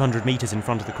 500 metres in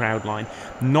front of the crowd line.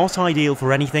 Not ideal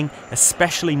for anything,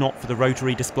 especially not for the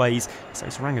rotary displays, so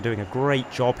Sarang are doing a great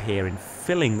job here in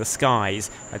filling the skies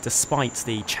despite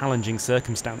the challenging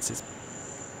circumstances.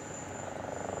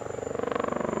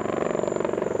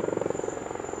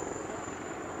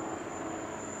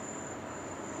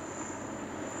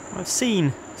 I've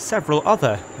seen several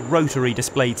other rotary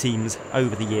display teams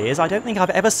over the years. I don't think I've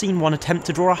ever seen one attempt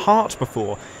to draw a heart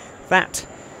before. That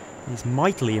is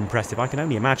mightily impressive. I can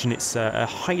only imagine it's a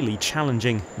highly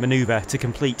challenging manoeuvre to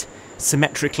complete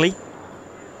symmetrically.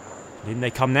 And in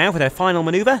they come now for their final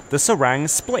manoeuvre, the Sarang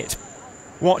split.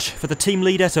 Watch for the team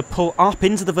leader to pull up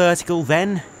into the vertical,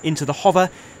 then into the hover,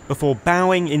 before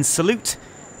bowing in salute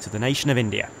to the nation of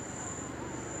India.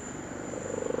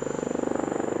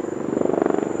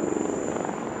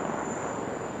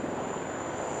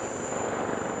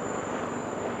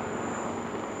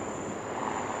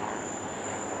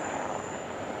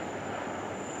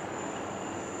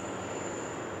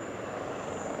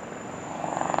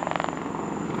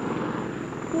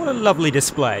 What a lovely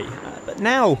display. But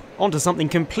now, onto something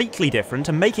completely different,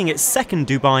 and making its second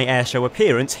Dubai Airshow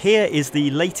appearance, here is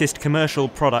the latest commercial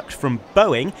product from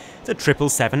Boeing, the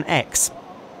 777X.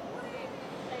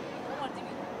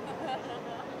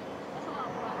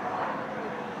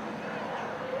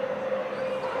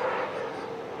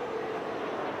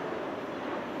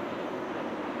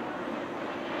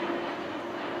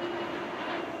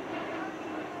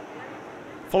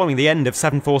 Following the end of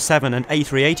 747 and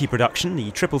A380 production,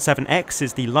 the 777X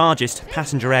is the largest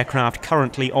passenger aircraft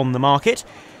currently on the market.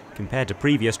 Compared to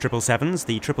previous 777s,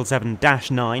 the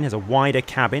 777-9 has a wider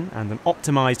cabin and an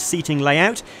optimised seating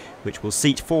layout, which will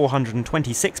seat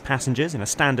 426 passengers in a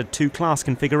standard two-class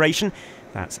configuration.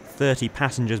 That's 30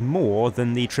 passengers more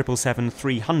than the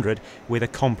 777-300 with a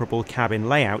comparable cabin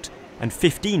layout, and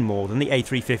 15 more than the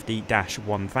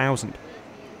A350-1000.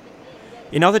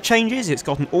 In other changes, it's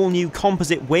got an all-new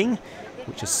composite wing,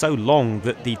 which is so long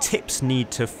that the tips need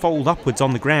to fold upwards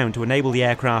on the ground to enable the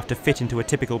aircraft to fit into a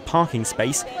typical parking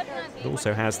space. It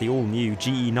also has the all-new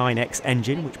GE9X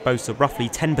engine, which boasts a roughly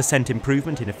 10%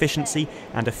 improvement in efficiency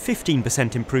and a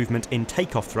 15% improvement in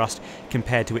takeoff thrust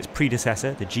compared to its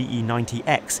predecessor, the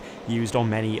GE90X, used on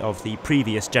many of the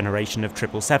previous generation of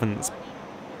 777s.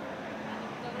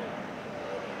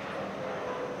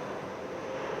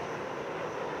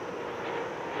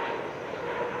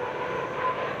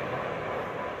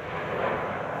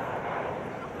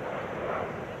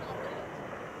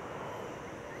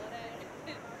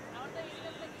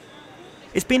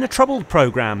 It's been a troubled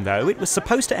programme though. It was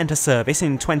supposed to enter service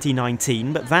in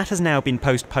 2019, but that has now been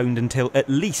postponed until at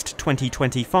least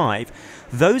 2025.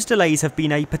 Those delays have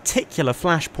been a particular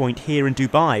flashpoint here in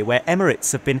Dubai, where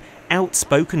Emirates have been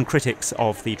outspoken critics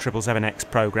of the 777X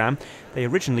programme. They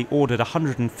originally ordered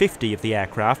 150 of the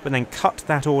aircraft, but then cut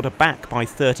that order back by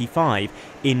 35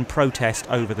 in protest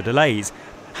over the delays.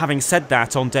 Having said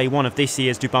that, on day one of this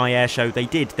year's Dubai Airshow, they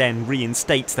did then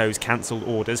reinstate those cancelled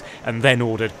orders and then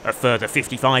ordered a further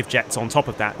 55 jets on top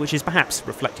of that, which is perhaps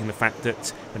reflecting the fact that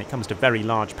when it comes to very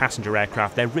large passenger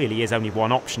aircraft, there really is only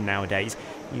one option nowadays,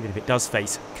 even if it does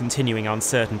face continuing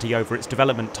uncertainty over its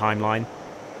development timeline.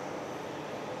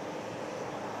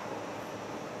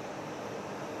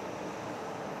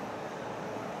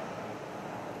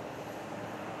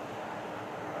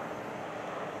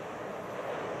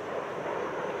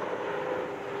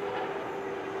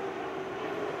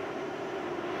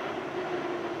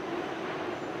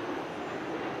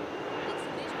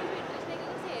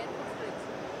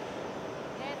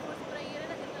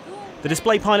 The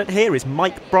display pilot here is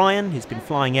Mike Bryan. He's been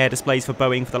flying air displays for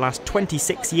Boeing for the last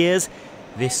 26 years.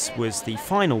 This was the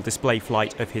final display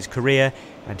flight of his career,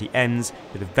 and he ends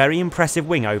with a very impressive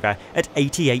wing over at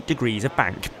 88 degrees of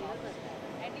bank.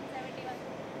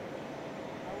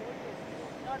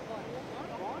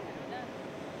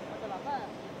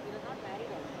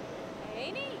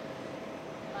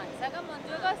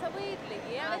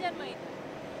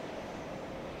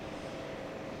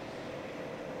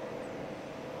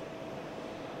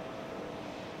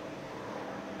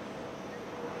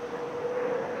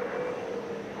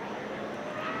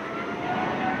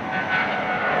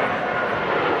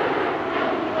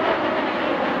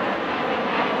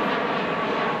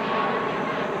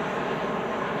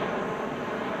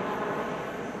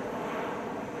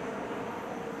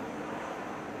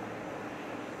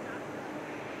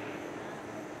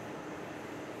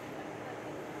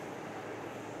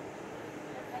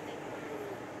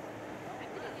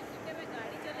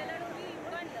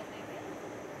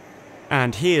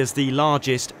 And here's the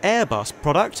largest Airbus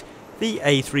product, the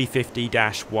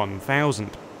A350-1000.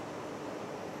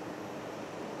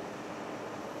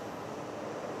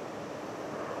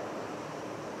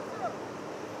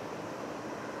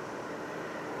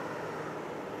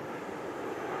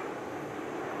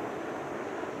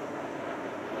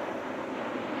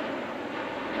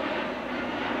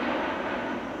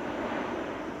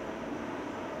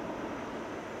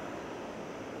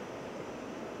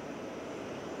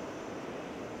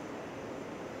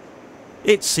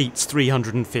 It seats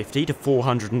 350 to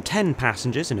 410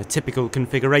 passengers in a typical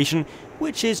configuration,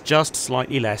 which is just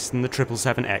slightly less than the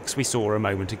 777X we saw a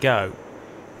moment ago.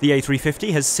 The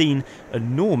A350 has seen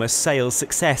enormous sales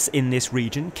success in this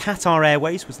region. Qatar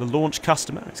Airways was the launch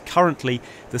customer. It's currently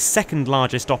the second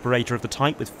largest operator of the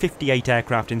type with 58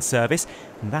 aircraft in service,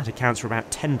 and that accounts for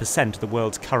about 10% of the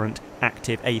world's current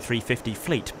active A350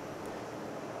 fleet.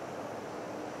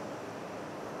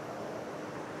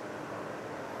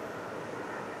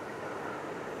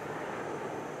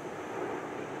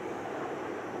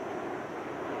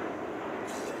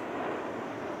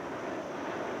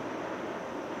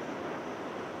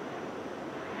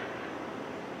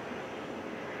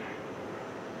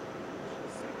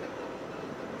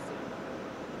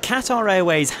 Qatar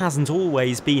Airways hasn't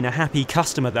always been a happy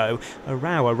customer though. A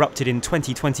row erupted in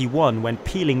 2021 when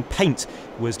peeling paint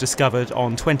was discovered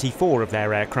on 24 of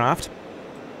their aircraft.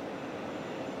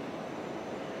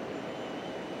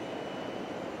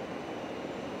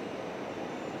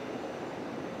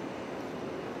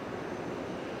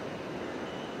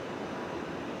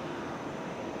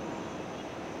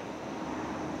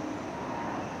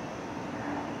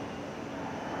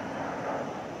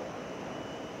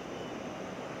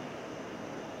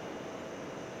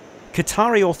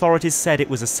 Qatari authorities said it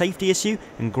was a safety issue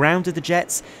and grounded the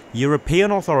jets.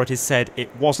 European authorities said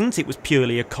it wasn't, it was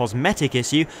purely a cosmetic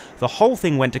issue. The whole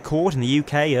thing went to court in the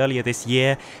UK earlier this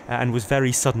year and was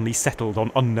very suddenly settled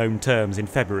on unknown terms in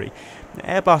February.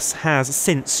 Airbus has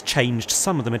since changed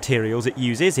some of the materials it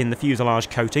uses in the fuselage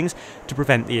coatings to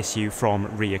prevent the issue from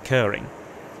reoccurring.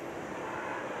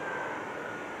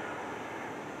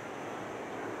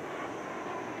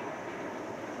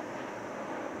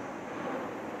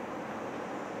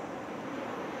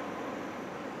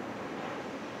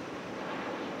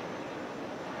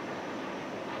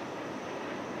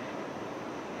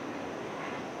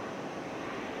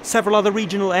 Several other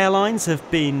regional airlines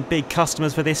have been big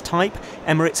customers for this type.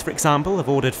 Emirates, for example, have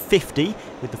ordered 50,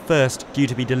 with the first due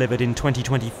to be delivered in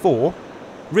 2024.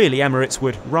 Really, Emirates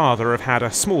would rather have had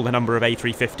a smaller number of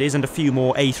A350s and a few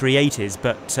more A380s,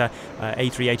 but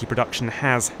A380 production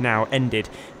has now ended,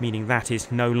 meaning that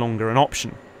is no longer an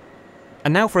option.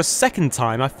 And now for a second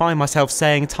time I find myself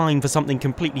saying time for something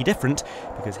completely different,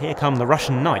 because here come the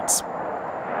Russian Knights.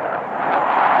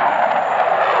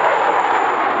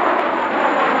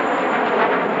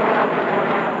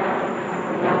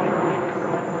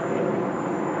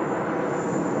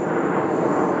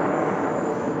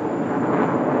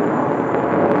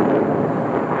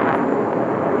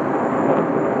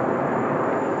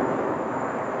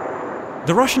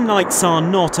 The Russian Knights are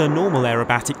not a normal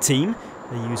aerobatic team.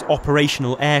 They use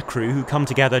operational aircrew who come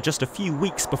together just a few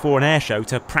weeks before an airshow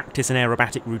to practice an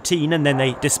aerobatic routine, and then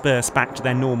they disperse back to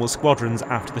their normal squadrons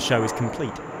after the show is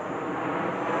complete.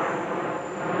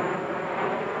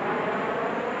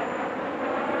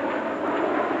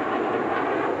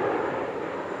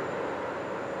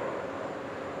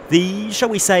 The, shall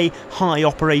we say, high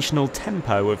operational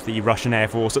tempo of the Russian Air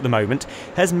Force at the moment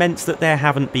has meant that there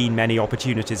haven't been many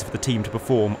opportunities for the team to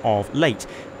perform of late.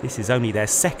 This is only their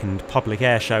second public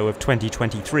air show of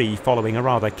 2023, following a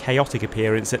rather chaotic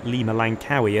appearance at Lima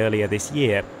Langkawi earlier this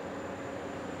year.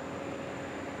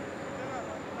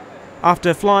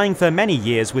 After flying for many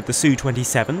years with the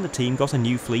Su-27, the team got a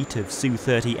new fleet of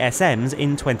Su-30 SMs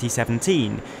in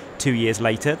 2017. 2 years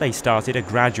later, they started a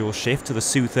gradual shift to the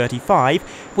Su-35,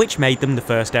 which made them the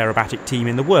first aerobatic team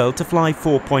in the world to fly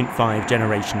 4.5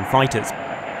 generation fighters.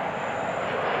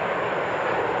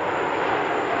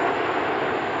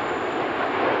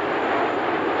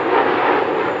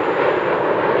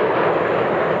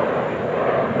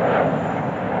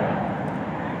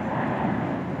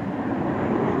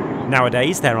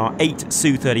 Nowadays there are 8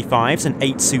 Su-35s and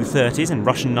 8 Su-30s in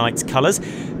Russian Knights colours,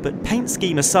 but paint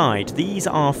scheme aside, these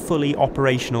are fully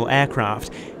operational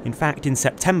aircraft. In fact, in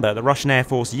September, the Russian Air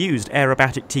Force used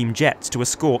aerobatic team jets to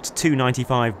escort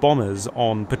Tu-95 bombers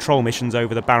on patrol missions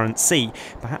over the Barents Sea,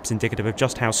 perhaps indicative of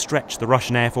just how stretched the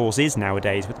Russian Air Force is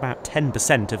nowadays, with about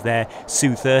 10% of their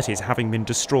Su-30s having been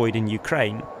destroyed in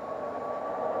Ukraine.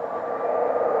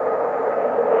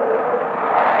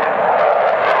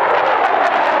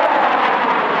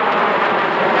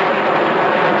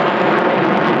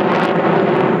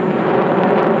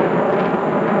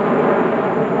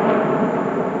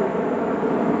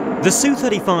 The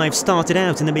Su-35 started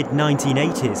out in the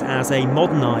mid-1980s as a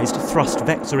modernised thrust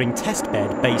vectoring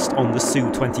testbed based on the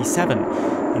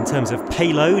Su-27. In terms of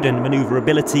payload and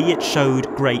manoeuvrability, it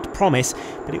showed great promise,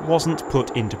 but it wasn't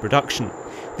put into production.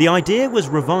 The idea was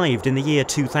revived in the year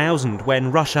 2000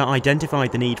 when Russia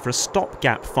identified the need for a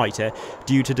stopgap fighter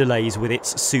due to delays with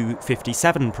its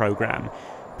Su-57 programme.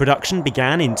 Production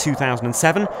began in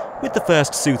 2007, with the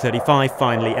first Su-35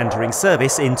 finally entering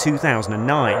service in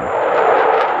 2009.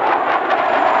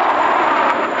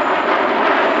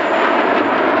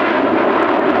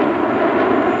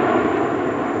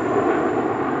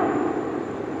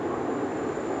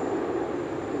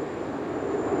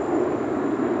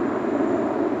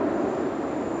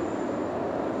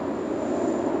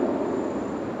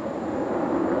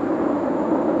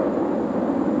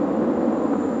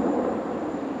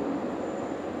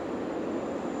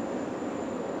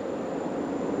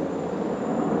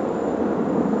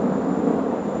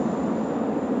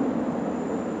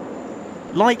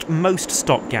 Like most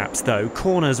stopgaps though,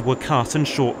 corners were cut and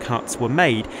shortcuts were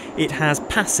made. It has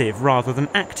passive rather than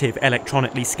active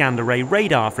electronically scanned array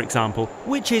radar, for example,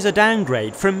 which is a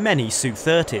downgrade from many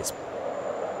Su-30s.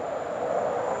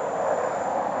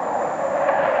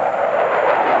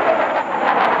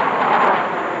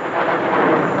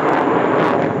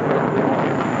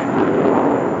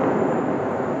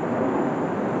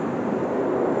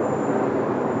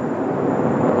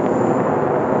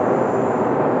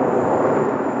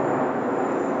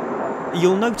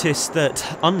 You'll notice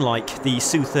that, unlike the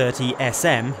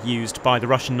Su-30SM used by the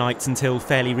Russian Knights until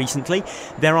fairly recently,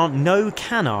 there are no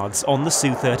canards on the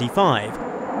Su-35.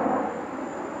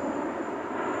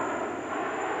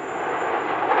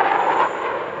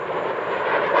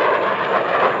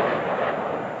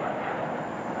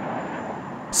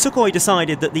 Sukhoi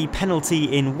decided that the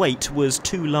penalty in weight was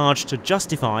too large to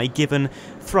justify given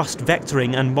thrust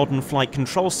vectoring and modern flight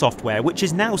control software, which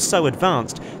is now so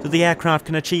advanced that the aircraft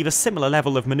can achieve a similar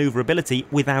level of manoeuvrability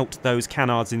without those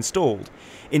canards installed.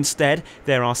 Instead,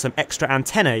 there are some extra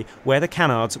antennae where the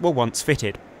canards were once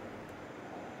fitted.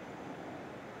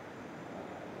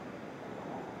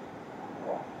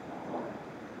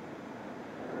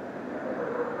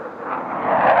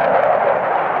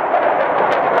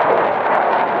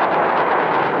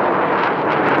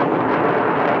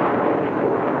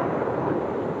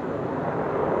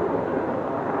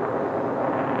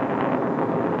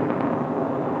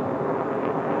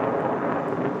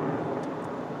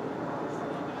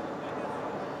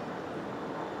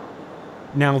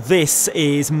 Now this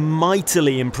is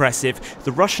mightily impressive.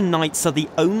 The Russian Knights are the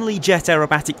only jet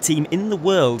aerobatic team in the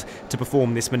world to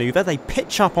perform this manoeuvre. They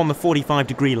pitch up on the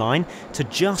 45-degree line to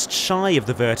just shy of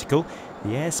the vertical. The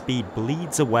airspeed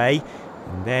bleeds away,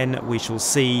 and then we shall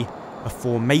see a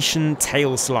formation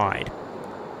tail slide.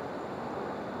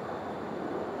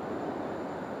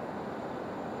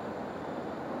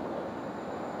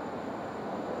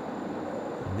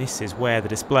 And this is where the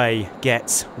display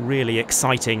gets really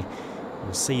exciting.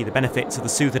 You'll see the benefits of the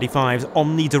Su-35's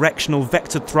omnidirectional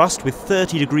vectored thrust with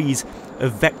 30 degrees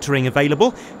of vectoring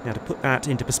available. Now to put that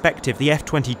into perspective, the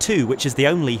F-22, which is the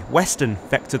only Western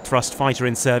vectored thrust fighter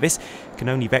in service, can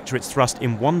only vector its thrust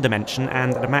in one dimension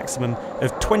and at a maximum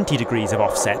of 20 degrees of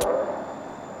offset.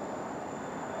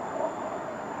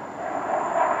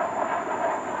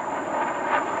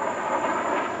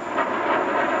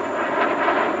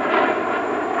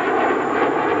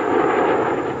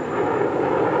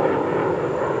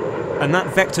 And that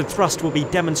vectored thrust will be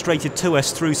demonstrated to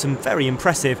us through some very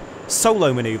impressive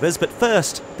solo manoeuvres. But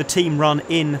first, the team run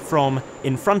in from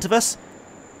in front of us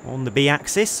on the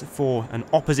B-axis for an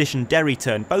opposition derry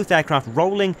turn. Both aircraft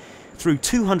rolling through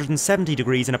 270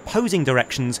 degrees in opposing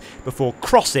directions before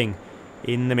crossing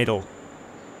in the middle.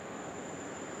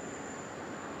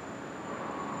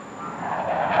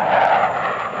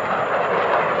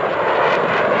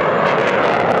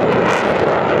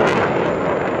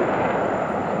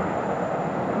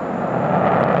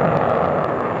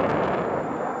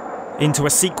 Into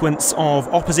a sequence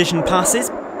of opposition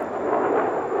passes.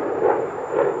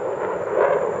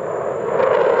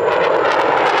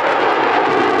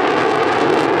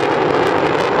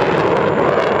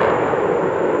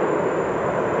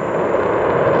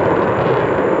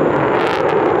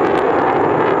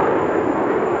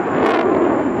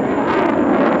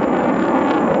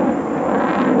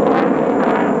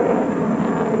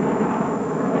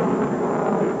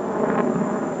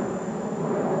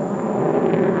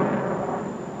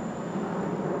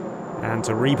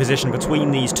 To reposition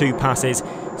between these two passes,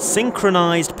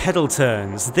 synchronised pedal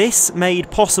turns. This made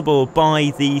possible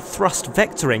by the thrust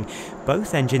vectoring.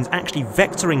 Both engines actually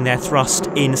vectoring their thrust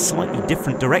in slightly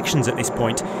different directions at this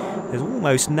point. There's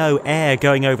almost no air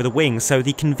going over the wings, so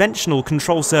the conventional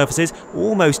control surfaces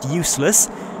almost useless.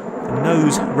 The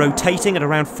nose rotating at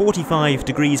around 45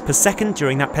 degrees per second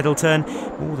during that pedal turn,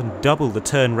 more than double the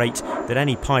turn rate that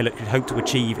any pilot could hope to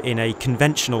achieve in a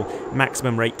conventional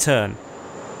maximum rate turn.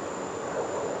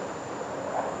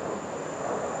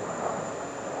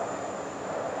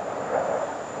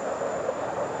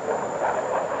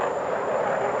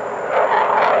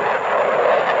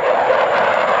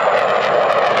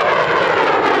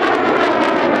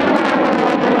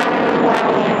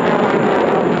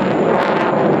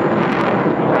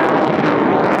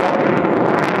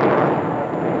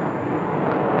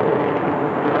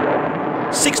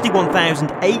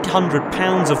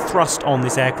 £61,800 of thrust on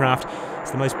this aircraft.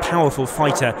 It's the most powerful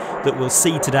fighter that we'll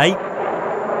see today.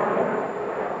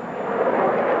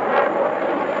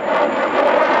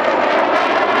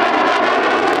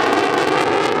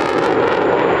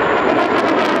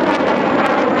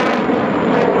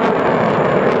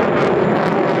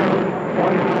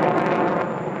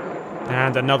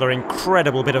 And another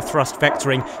incredible bit of thrust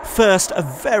vectoring. First, a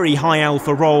very high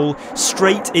alpha roll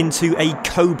straight into a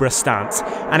cobra stance,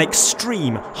 an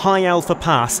extreme high alpha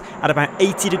pass at about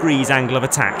 80 degrees angle of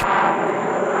attack.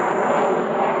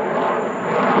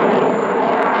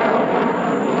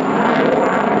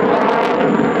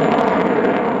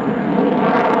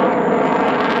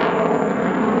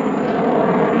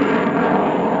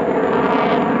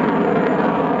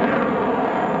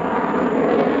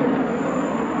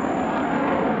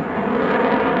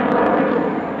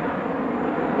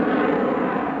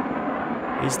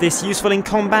 Is this useful in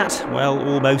combat? Well,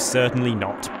 almost certainly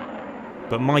not.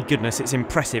 But my goodness, it's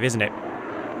impressive, isn't it?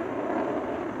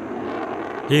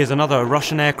 Here's another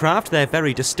Russian aircraft, their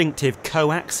very distinctive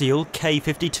coaxial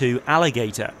K-52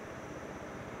 Alligator.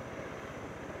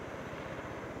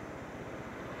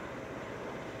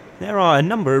 There are a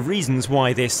number of reasons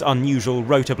why this unusual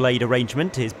rotor blade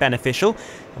arrangement is beneficial.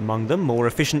 Among them, more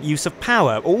efficient use of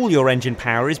power. All your engine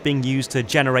power is being used to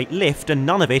generate lift, and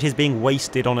none of it is being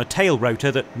wasted on a tail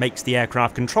rotor that makes the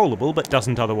aircraft controllable but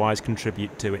doesn't otherwise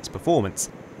contribute to its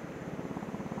performance.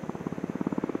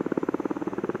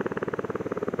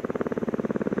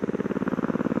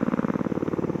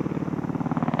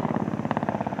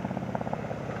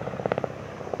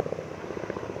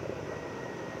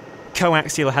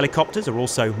 Coaxial helicopters are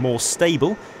also more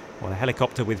stable, while a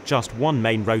helicopter with just one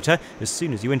main rotor, as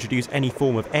soon as you introduce any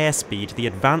form of airspeed, the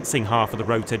advancing half of the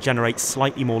rotor generates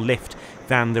slightly more lift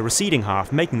than the receding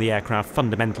half, making the aircraft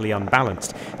fundamentally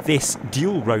unbalanced. This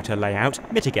dual rotor layout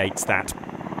mitigates that.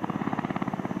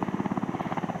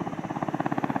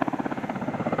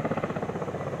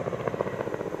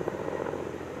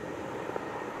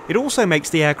 It also makes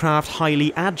the aircraft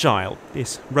highly agile.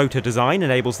 This rotor design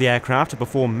enables the aircraft to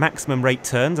perform maximum rate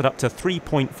turns at up to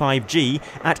 3.5 G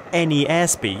at any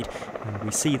airspeed, and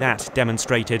we see that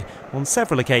demonstrated on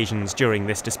several occasions during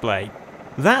this display.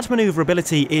 That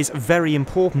manoeuvrability is very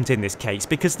important in this case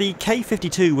because the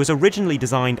K-52 was originally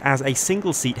designed as a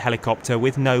single-seat helicopter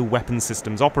with no weapons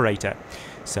systems operator.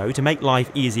 So to make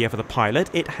life easier for the pilot,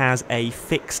 it has a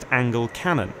fixed-angle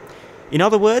cannon. In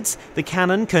other words, the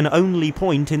cannon can only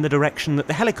point in the direction that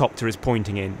the helicopter is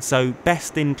pointing in, so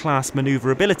best-in-class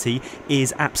manoeuvrability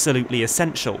is absolutely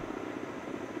essential.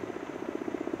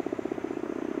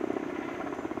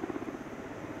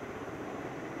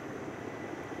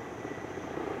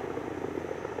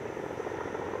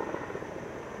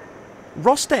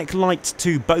 Rostec liked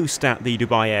to boast at the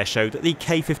Dubai Airshow that the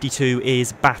K-52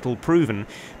 is battle-proven,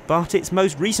 but its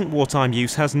most recent wartime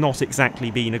use has not exactly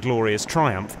been a glorious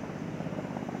triumph.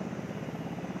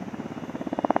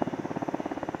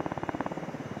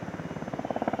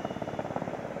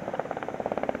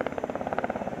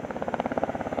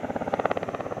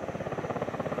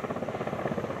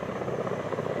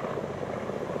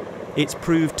 It's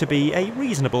proved to be a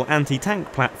reasonable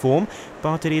anti-tank platform,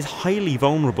 but it is highly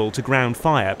vulnerable to ground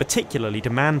fire, particularly to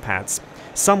man-pads.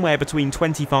 Somewhere between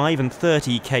 25 and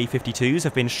 30 K-52s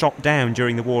have been shot down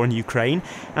during the war in Ukraine,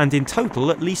 and in total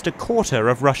at least a quarter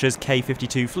of Russia's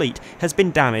K-52 fleet has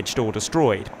been damaged or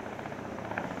destroyed.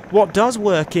 What does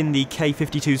work in the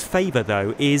K-52's favour,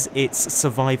 though, is its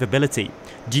survivability.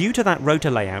 Due to that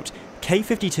rotor layout,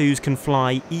 K-52s can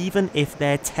fly even if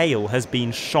their tail has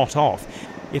been shot off.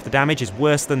 If the damage is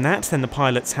worse than that, then the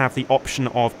pilots have the option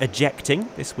of ejecting.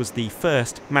 This was the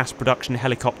first mass production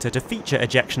helicopter to feature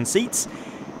ejection seats.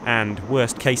 And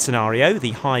worst case scenario,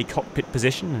 the high cockpit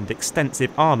position and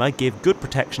extensive armour give good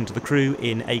protection to the crew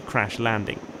in a crash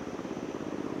landing.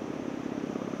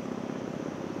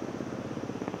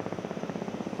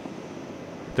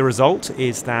 The result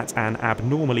is that an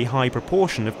abnormally high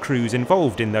proportion of crews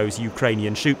involved in those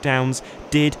Ukrainian shootdowns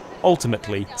did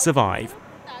ultimately survive.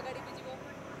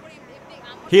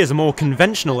 Here's a more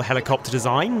conventional helicopter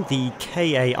design, the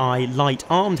KAI light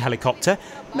armed helicopter,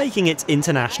 making its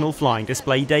international flying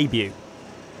display debut.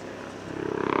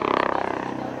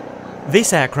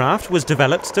 This aircraft was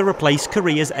developed to replace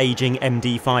Korea's ageing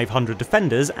MD-500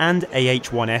 Defenders and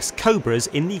AH-1S Cobras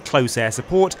in the close air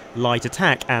support, light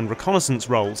attack and reconnaissance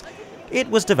roles. It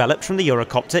was developed from the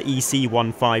Eurocopter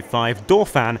EC-155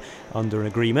 Dauphin under an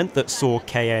agreement that saw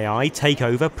KAI take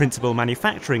over principal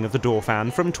manufacturing of the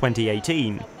Dauphin from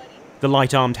 2018. The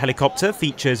light-armed helicopter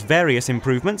features various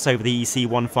improvements over the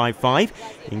EC-155,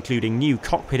 including new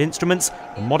cockpit instruments,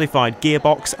 a modified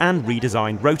gearbox and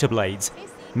redesigned rotor blades.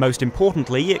 Most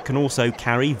importantly, it can also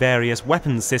carry various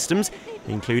weapons systems,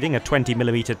 including a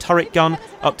 20mm turret gun,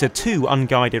 up to 2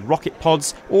 unguided rocket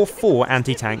pods or 4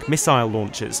 anti-tank missile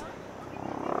launchers.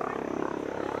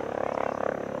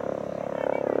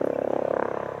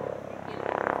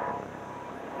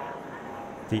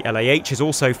 The LAH is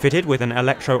also fitted with an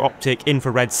electro-optic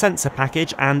infrared sensor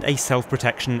package and a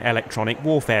self-protection electronic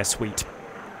warfare suite.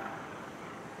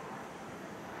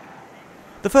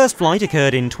 The first flight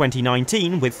occurred in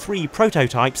 2019, with 3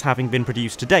 prototypes having been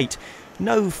produced to date.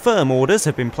 No firm orders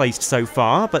have been placed so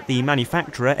far, but the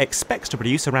manufacturer expects to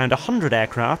produce around 100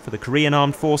 aircraft for the Korean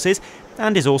Armed Forces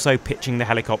and is also pitching the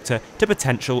helicopter to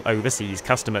potential overseas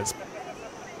customers.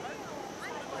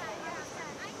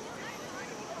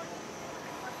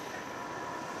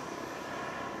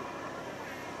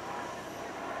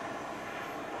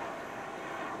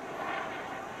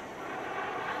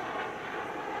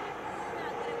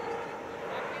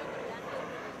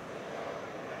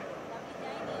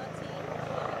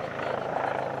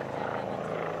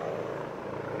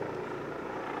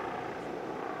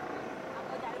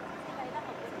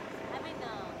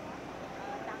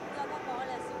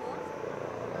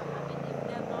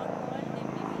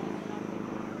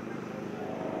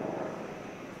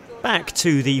 Back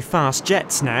to the fast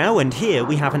jets now, and here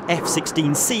we have an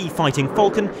F-16C Fighting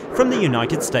Falcon from the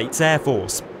United States Air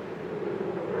Force.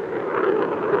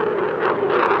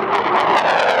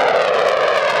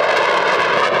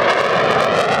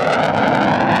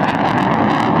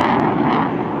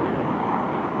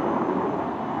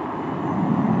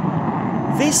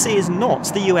 This is not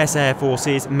the US Air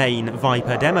Force's main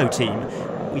Viper demo team.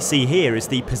 What we see here is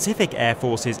the Pacific Air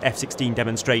Force's F-16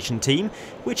 demonstration team,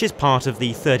 which is part of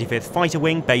the 35th Fighter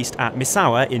Wing based at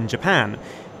Misawa in Japan.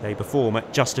 They perform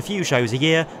at just a few shows a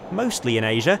year, mostly in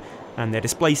Asia, and their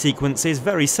display sequence is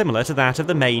very similar to that of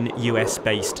the main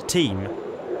US-based team.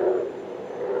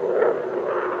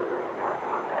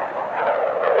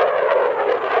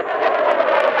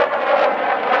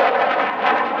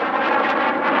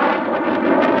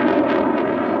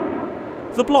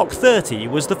 The Block 30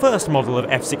 was the first model of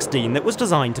F-16 that was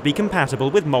designed to be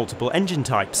compatible with multiple engine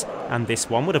types, and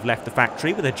this one would have left the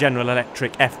factory with a General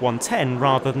Electric F-110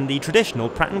 rather than the traditional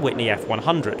Pratt & Whitney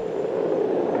F-100.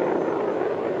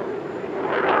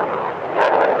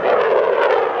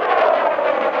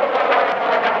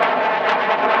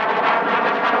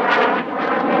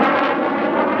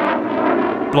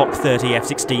 Block 30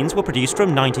 F-16s were produced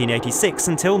from 1986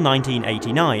 until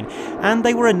 1989, and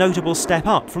they were a notable step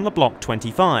up from the Block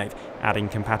 25, adding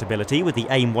compatibility with the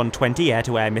AIM-120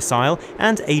 air-to-air missile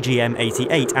and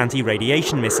AGM-88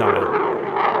 anti-radiation missile.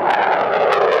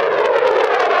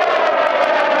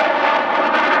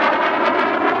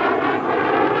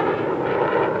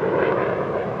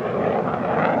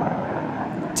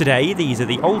 Today, these are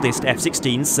the oldest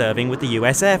F-16s serving with the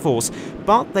US Air Force,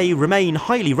 but they remain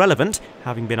highly relevant,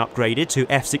 having been upgraded to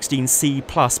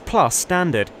F-16C++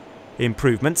 standard.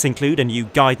 Improvements include a new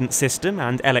guidance system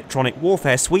and electronic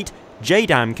warfare suite,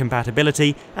 JDAM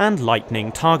compatibility, and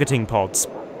Lightning targeting pods.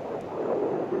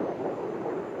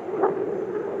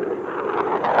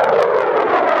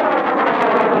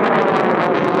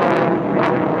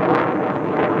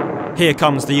 Here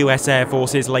comes the US Air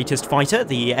Force's latest fighter,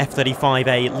 the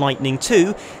F-35A Lightning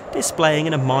II, displaying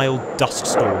in a mild dust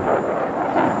storm.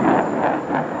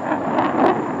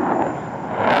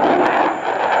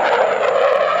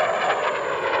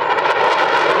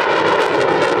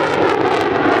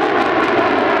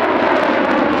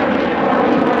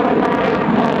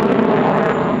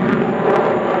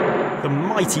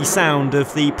 Mighty sound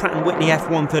of the Pratt & Whitney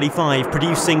F-135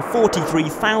 producing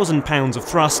 43,000 pounds of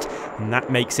thrust, and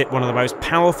that makes it one of the most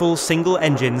powerful single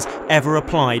engines ever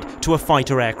applied to a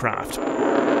fighter aircraft.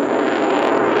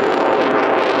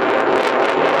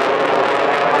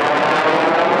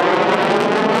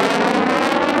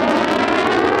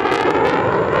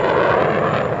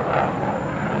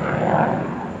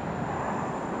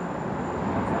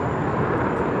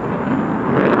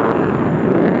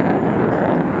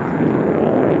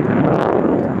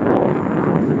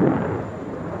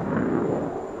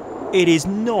 It is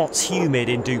not humid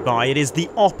in Dubai, it is the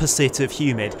opposite of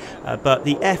humid, but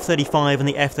the F-35 and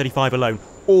the F-35 alone,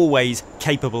 always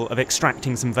capable of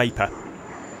extracting some vapour.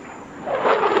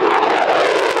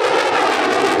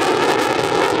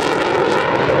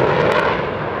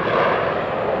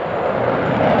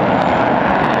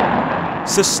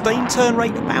 Sustained turn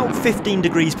rate about 15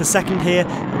 degrees per second here.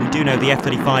 We do know the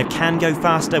F-35 can go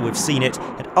faster. We've seen it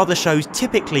at other shows,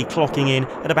 typically clocking in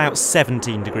at about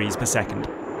 17 degrees per second.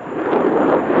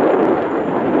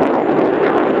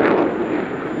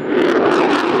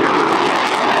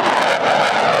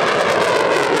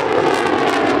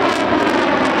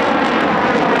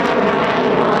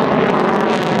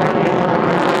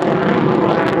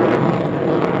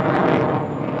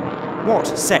 What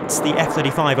sets the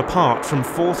F-35 apart from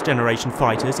fourth generation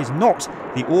fighters is not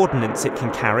the ordnance it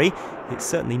can carry, it's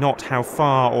certainly not how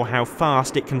far or how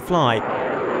fast it can fly.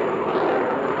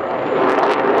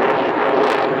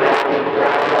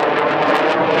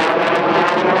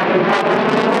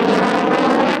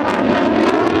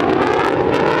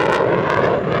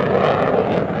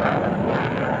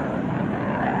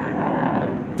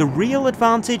 The real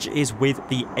advantage is with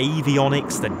the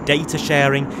avionics, the data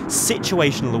sharing,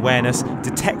 situational awareness,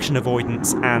 detection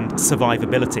avoidance and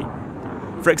survivability.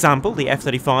 For example, the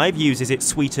F-35 uses its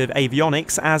suite of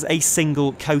avionics as a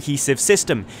single cohesive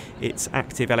system. Its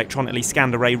active electronically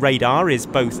scanned array radar is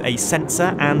both a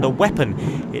sensor and a weapon.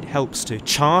 It helps to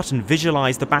chart and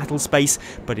visualise the battle space,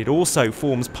 but it also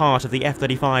forms part of the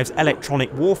F-35's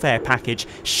electronic warfare package,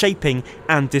 shaping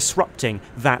and disrupting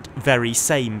that very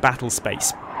same battle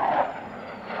space.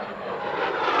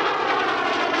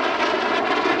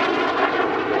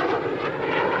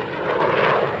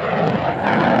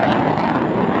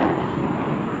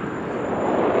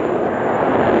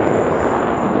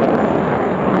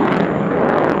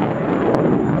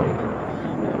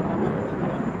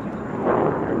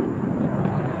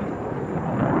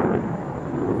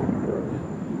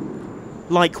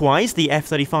 Likewise, the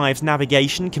F-35's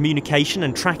navigation, communication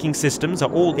and tracking systems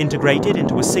are all integrated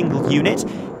into a single unit.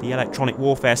 The electronic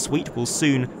warfare suite will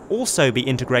soon also be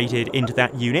integrated into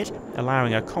that unit,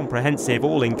 allowing a comprehensive,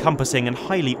 all-encompassing and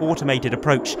highly automated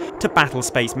approach to battle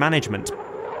space management.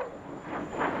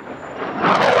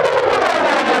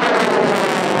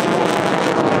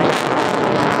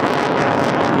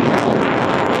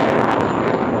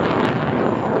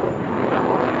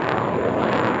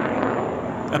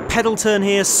 Pedal turn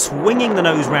here, swinging the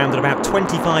nose round at about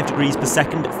 25 degrees per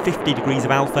second at 50 degrees of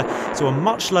alpha, so a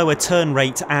much lower turn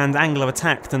rate and angle of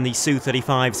attack than the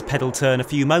Su-35's pedal turn a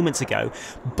few moments ago.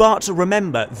 But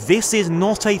remember, this is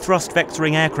not a thrust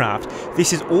vectoring aircraft.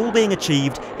 This is all being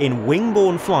achieved in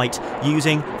wing-borne flight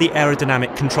using the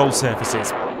aerodynamic control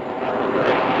surfaces.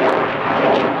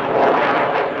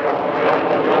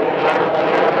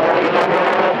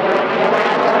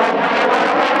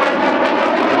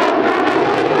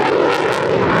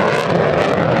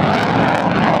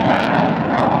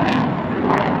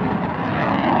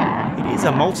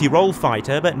 A multi-role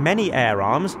fighter, but many air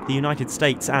arms, the United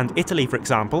States and Italy for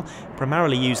example,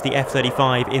 primarily use the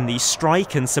F-35 in the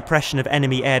strike and suppression of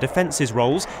enemy air defences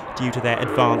roles due to their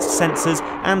advanced sensors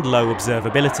and low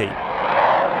observability.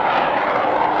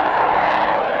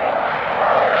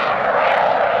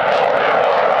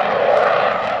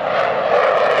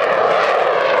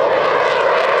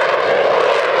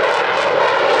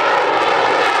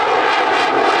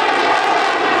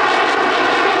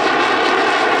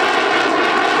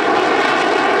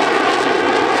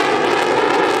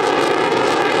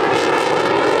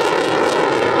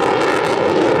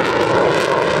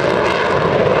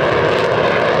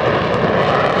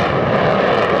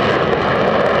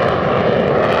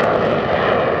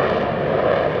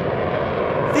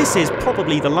 This is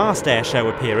probably the last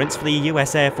airshow appearance for the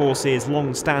US Air Force's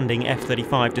long-standing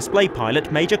F-35 display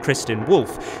pilot, Major Kristen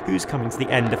Wolfe, who's coming to the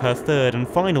end of her third and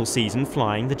final season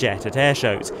flying the jet at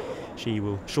airshows. She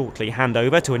will shortly hand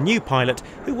over to a new pilot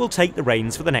who will take the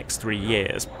reins for the next 3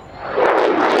 years.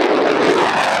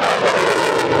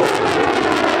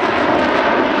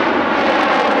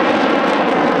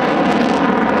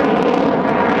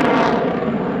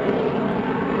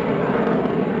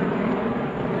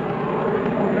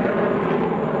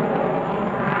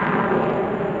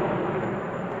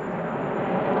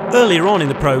 Earlier on in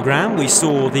the programme, we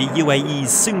saw the UAE's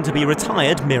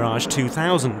soon-to-be-retired Mirage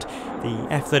 2000. The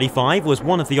F-35 was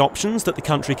one of the options that the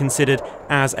country considered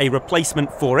as a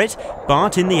replacement for it,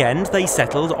 but in the end they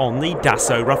settled on the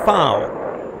Dassault Rafale.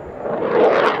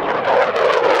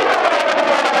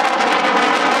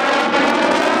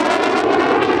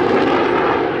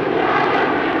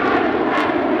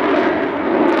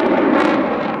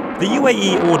 The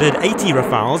UAE ordered 80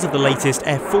 Rafales of the latest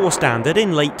F4 standard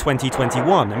in late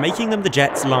 2021, making them the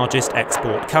jet's largest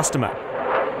export customer.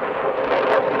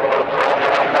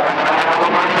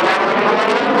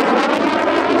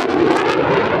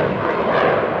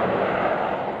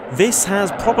 This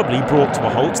has probably brought to a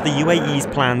halt the UAE's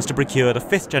plans to procure the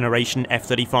 5th generation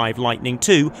F-35 Lightning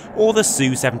II or the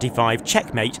Su-75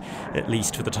 Checkmate, at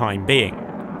least for the time being.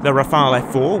 The Rafale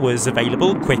F4 was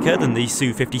available quicker than the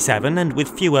Su-57 and with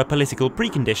fewer political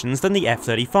preconditions than the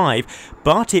F-35,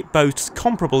 but it boasts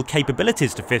comparable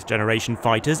capabilities to 5th generation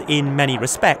fighters in many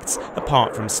respects,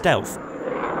 apart from stealth.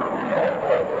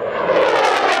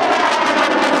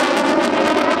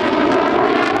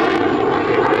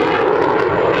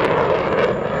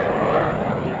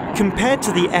 Compared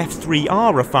to the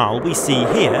F3R Rafale we see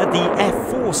here, the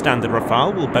F4 standard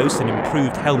Rafale will boast an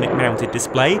improved helmet-mounted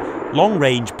display,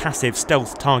 long-range passive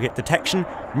stealth target detection,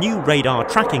 new radar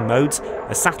tracking modes,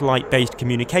 a satellite-based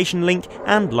communication link,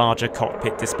 and larger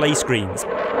cockpit display screens.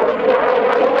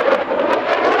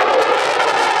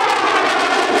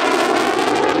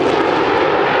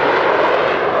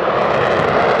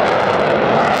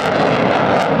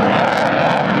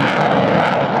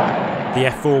 The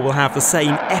F4 will have the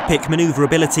same epic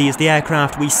manoeuvrability as the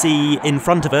aircraft we see in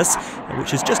front of us,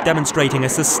 which is just demonstrating a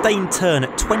sustained turn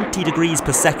at 20 degrees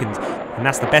per second, and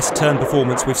that's the best turn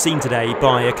performance we've seen today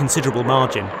by a considerable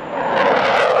margin.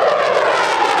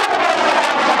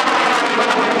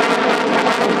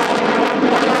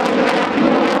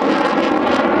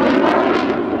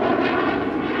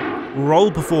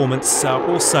 Roll performance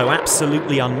also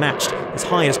absolutely unmatched, as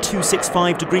high as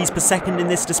 265 degrees per second in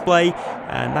this display,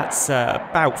 and that's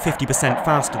about 50%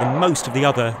 faster than most of the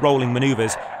other rolling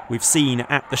manoeuvres we've seen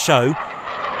at the show.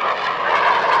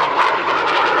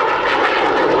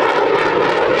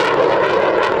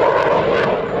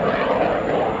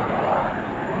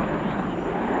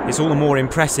 It's all the more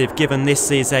impressive given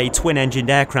this is a twin-engined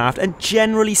aircraft, and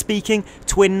generally speaking,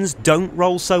 twins don't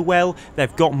roll so well.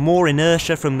 They've got more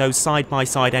inertia from those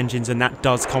side-by-side engines, and that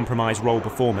does compromise roll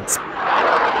performance.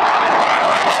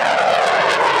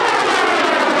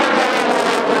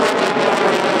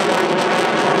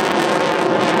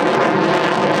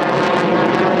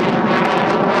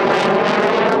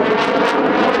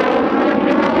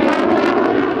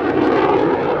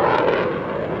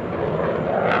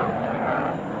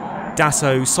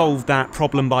 Dassault solved that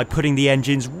problem by putting the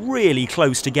engines really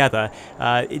close together.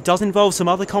 It does involve some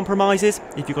other compromises.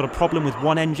 If you've got a problem with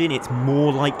one engine, it's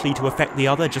more likely to affect the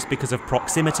other just because of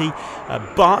proximity,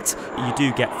 but you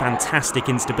do get fantastic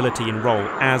instability in roll,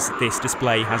 as this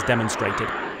display has demonstrated.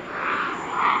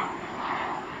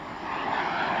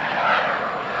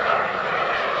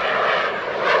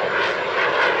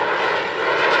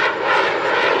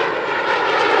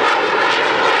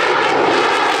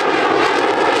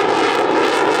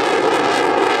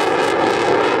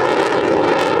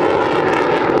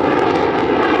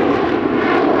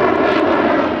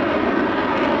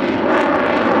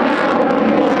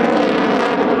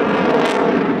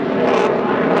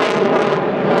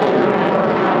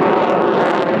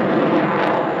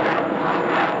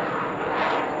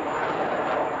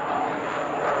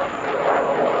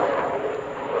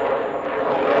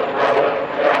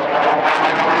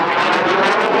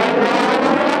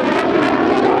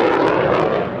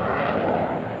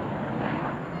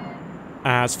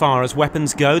 As far as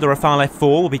weapons go, the Rafale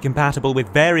F4 will be compatible with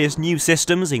various new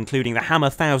systems, including the Hammer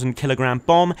 1000kg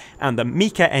bomb and the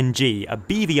Mika NG, a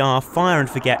BVR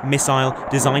fire-and-forget missile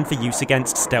designed for use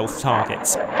against stealth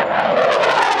targets.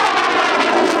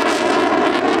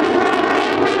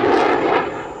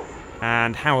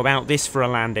 And how about this for a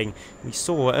landing? We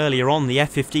saw earlier on the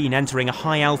F-15 entering a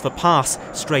high alpha pass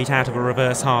straight out of a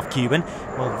reverse half-Cuban.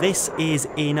 Well, this is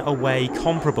in a way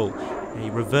comparable. A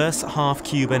reverse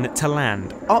half-Cuban to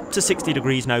land, up to 60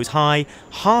 degrees nose high,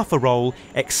 half a roll,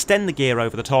 extend the gear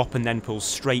over the top and then pull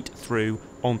straight through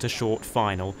onto short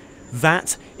final.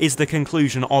 That is the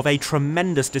conclusion of a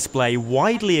tremendous display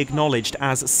widely acknowledged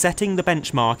as setting the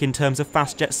benchmark in terms of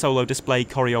fast jet solo display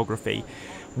choreography.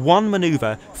 One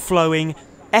manoeuvre flowing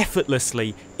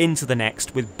effortlessly into the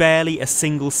next with barely a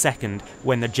single second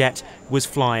when the jet was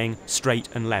flying straight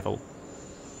and level.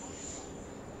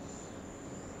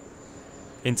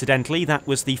 Incidentally, that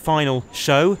was the final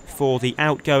show for the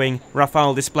outgoing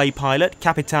Rafale display pilot,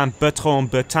 Capitaine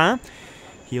Bertrand Bertin.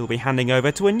 He'll be handing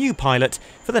over to a new pilot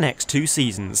for the next 2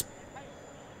 seasons.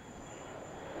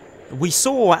 We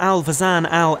saw Fursan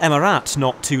Al Emarat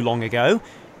not too long ago.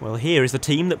 Well, here is the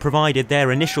team that provided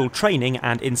their initial training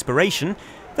and inspiration,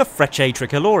 the Frecce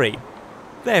Tricolori.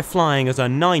 They're flying as a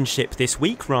 9-ship this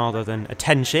week rather than a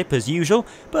 10-ship as usual,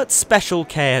 but special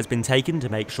care has been taken to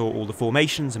make sure all the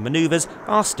formations and manoeuvres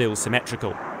are still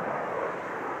symmetrical.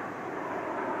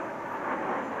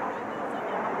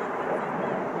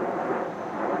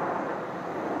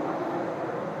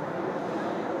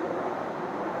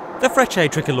 The Frecce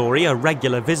Tricolori are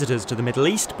regular visitors to the Middle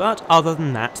East, but other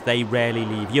than that they rarely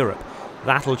leave Europe.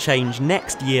 That'll change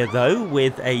next year though,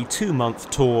 with a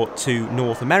 2-month tour to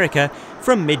North America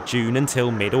from mid-June until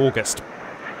mid-August.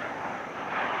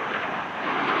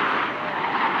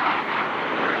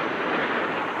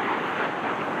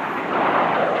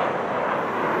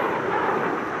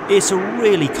 It's a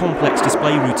really complex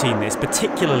display routine this,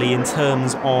 particularly in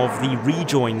terms of the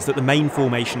rejoins that the main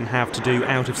formation have to do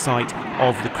out of sight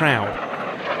of the crowd.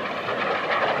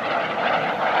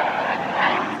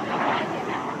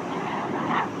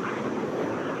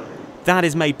 That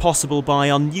is made possible by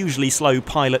unusually slow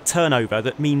pilot turnover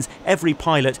that means every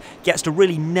pilot gets to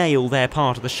really nail their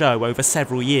part of the show over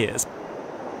several years.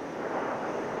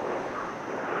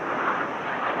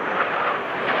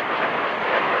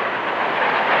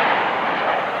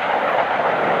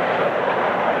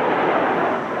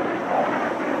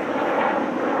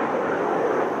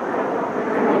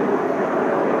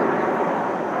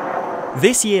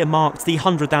 This year marked the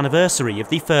 100th anniversary of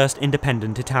the first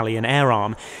independent Italian air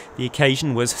arm. The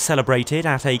occasion was celebrated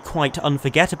at a quite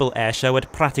unforgettable airshow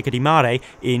at Pratica di Mare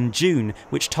in June,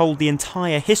 which told the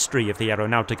entire history of the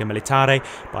Aeronautica Militare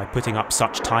by putting up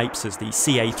such types as the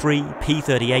CA-3,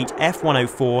 P-38,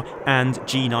 F-104 and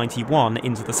G-91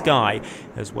 into the sky,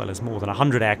 as well as more than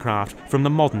 100 aircraft from the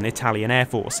modern Italian Air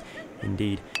Force.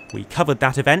 Indeed, we covered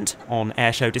that event on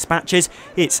Airshow Dispatches.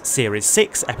 It's Series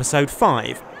 6, Episode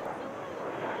 5.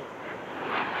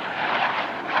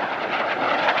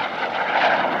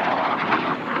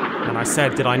 I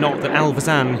said, did I not, that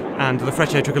Fursan and the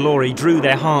Frecce Tricolori drew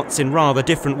their hearts in rather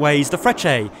different ways. The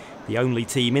Frecce, the only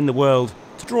team in the world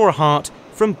to draw a heart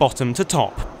from bottom to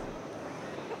top.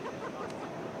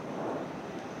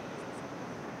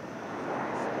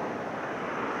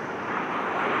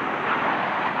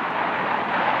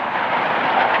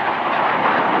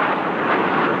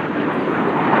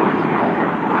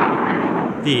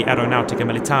 The Aeronautica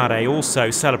Militare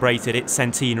also celebrated its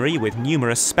centenary with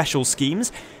numerous special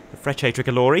schemes. The Frecce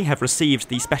Tricolori have received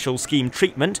the special scheme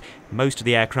treatment. Most of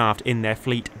the aircraft in their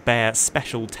fleet bear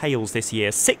special tails this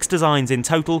year, 6 designs in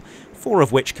total, 4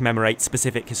 of which commemorate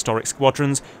specific historic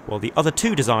squadrons, while the other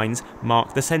 2 designs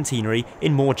mark the centenary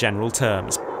in more general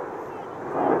terms.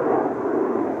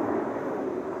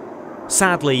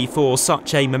 Sadly, for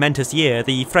such a momentous year,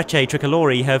 the Frecce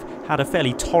Tricolori have had a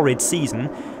fairly torrid season.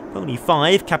 Only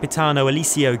 5, Capitano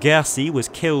Eliseo Gersi was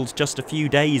killed just a few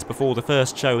days before the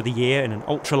first show of the year in an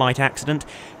ultralight accident,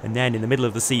 and then in the middle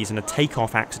of the season a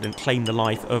takeoff accident claimed the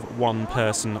life of 1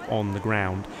 person on the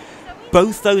ground.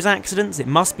 Both those accidents, it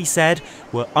must be said,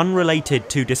 were unrelated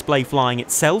to display flying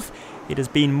itself. It has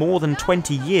been more than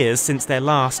 20 years since their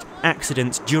last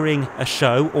accidents during a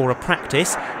show or a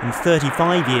practice, and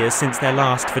 35 years since their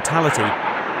last fatality.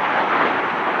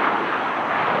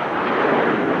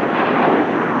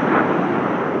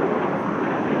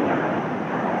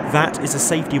 That is a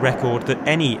safety record that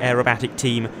any aerobatic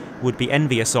team would be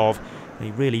envious of.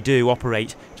 They really do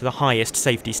operate to the highest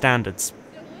safety standards.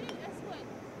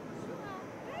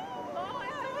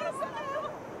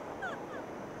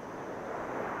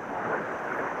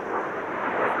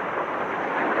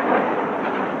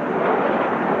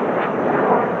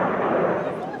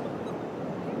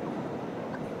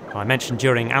 I mentioned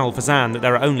during Fursan that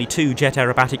there are only 2 jet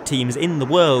aerobatic teams in the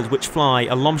world which fly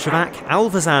a Lomshevak.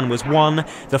 Fursan was one,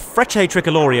 the Frecce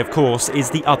Tricolori of course is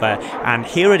the other, and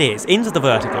here it is, into the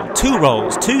vertical, 2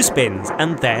 rolls, 2 spins,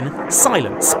 and then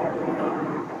silence.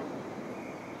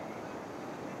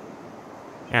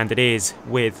 And it is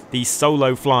with the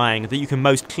solo flying that you can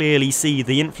most clearly see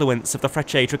the influence of the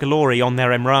Frecce Tricolori on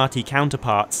their Emirati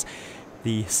counterparts.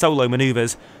 The solo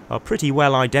manoeuvres are pretty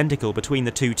well identical between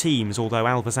the 2 teams, although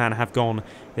Fursan have gone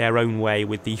their own way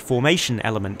with the formation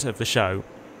element of the show.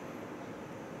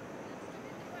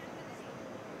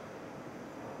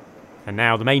 And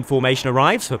now the main formation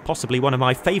arrives for possibly one of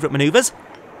my favourite manoeuvres,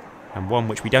 and one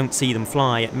which we don't see them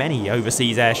fly at many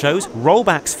overseas air shows.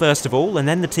 Rollbacks first of all, and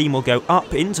then the team will go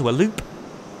up into a loop.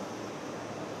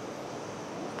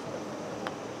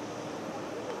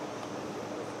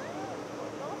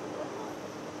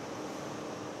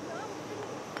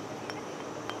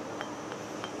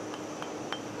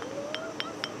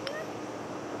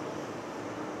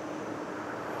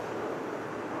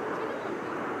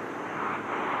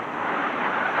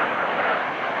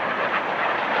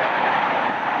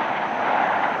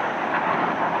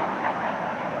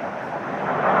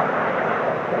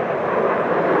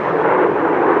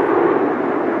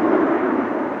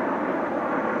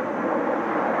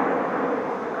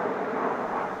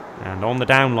 on the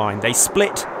downline. They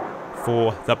split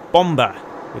for the bomber,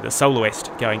 with the soloist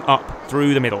going up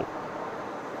through the middle.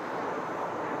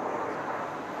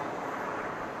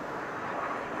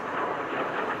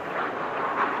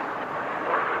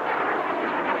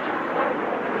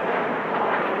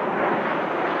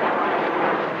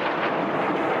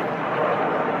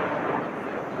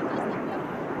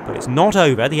 But it's not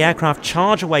over. The aircraft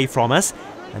charge away from us,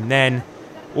 and then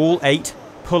all 8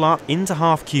 pull up into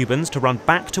half cubans to run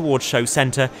back towards show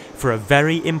centre for a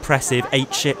very impressive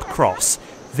 8-ship cross.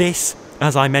 This,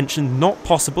 as I mentioned, not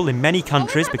possible in many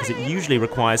countries because it usually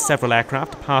requires several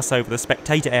aircraft to pass over the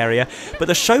spectator area, but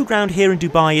the showground here in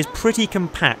Dubai is pretty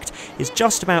compact. It's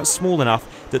just about small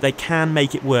enough that they can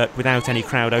make it work without any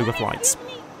crowd overflights.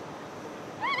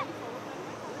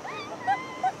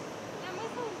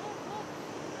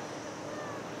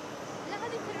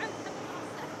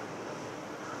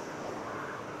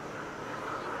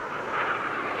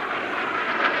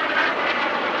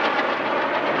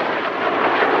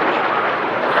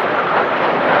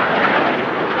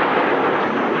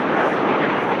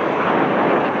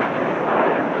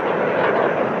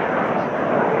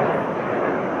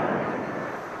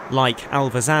 Like Al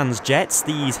Vazan's jets,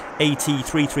 these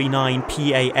AT339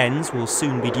 PANs will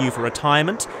soon be due for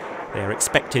retirement. They are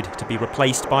expected to be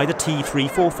replaced by the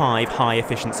T345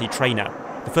 high-efficiency trainer.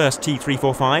 The first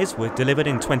T345s were delivered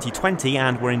in 2020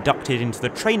 and were inducted into the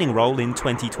training role in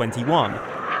 2021.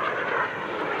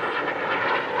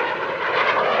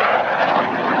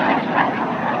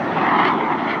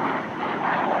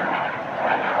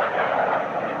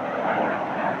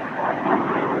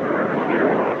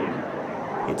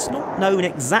 It's not known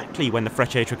exactly when the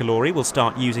Frecce Tricolori will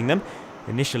start using them.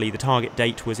 Initially the target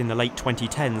date was in the late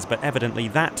 2010s, but evidently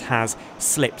that has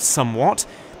slipped somewhat.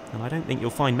 And I don't think you'll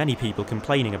find many people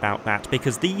complaining about that,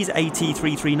 because these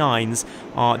AT339s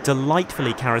are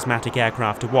delightfully charismatic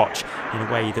aircraft to watch in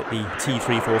a way that the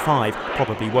T345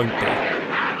 probably won't be.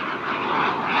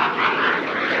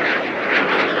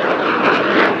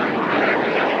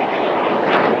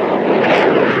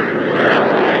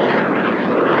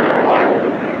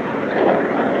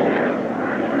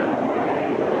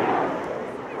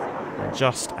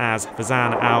 Just as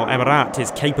Fursan Al Emarat is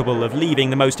capable of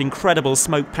leaving the most incredible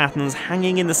smoke patterns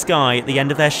hanging in the sky at the end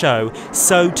of their show,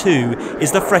 so too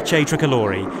is the Frecce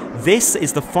Tricolori. This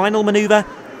is the final manoeuvre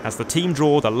as the team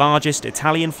draw the largest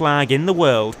Italian flag in the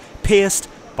world, pierced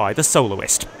by the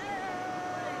soloist.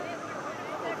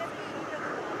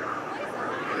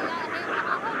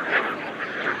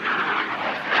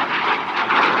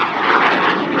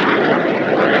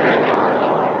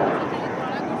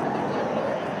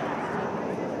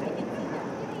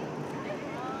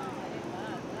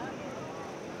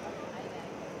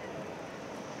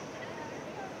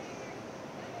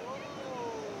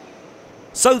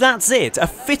 So that's it, a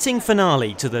fitting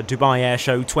finale to the Dubai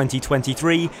Airshow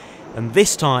 2023, and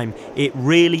this time it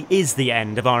really is the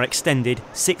end of our extended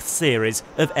 6th series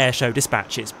of Airshow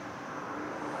dispatches.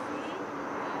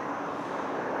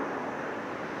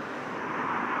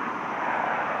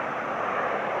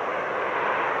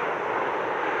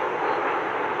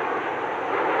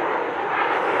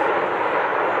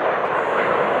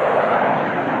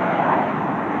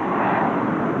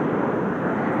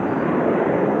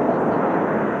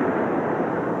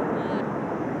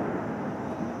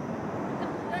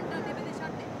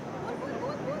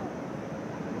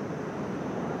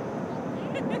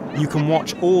 You can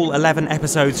watch all 11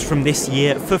 episodes from this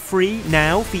year for free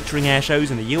now, featuring airshows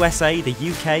in the USA, the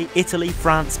UK, Italy,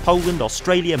 France, Poland,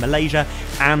 Australia, Malaysia,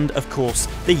 and of course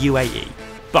the UAE.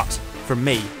 But from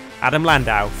me, Adam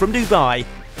Landau, from Dubai,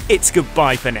 it's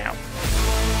goodbye for now.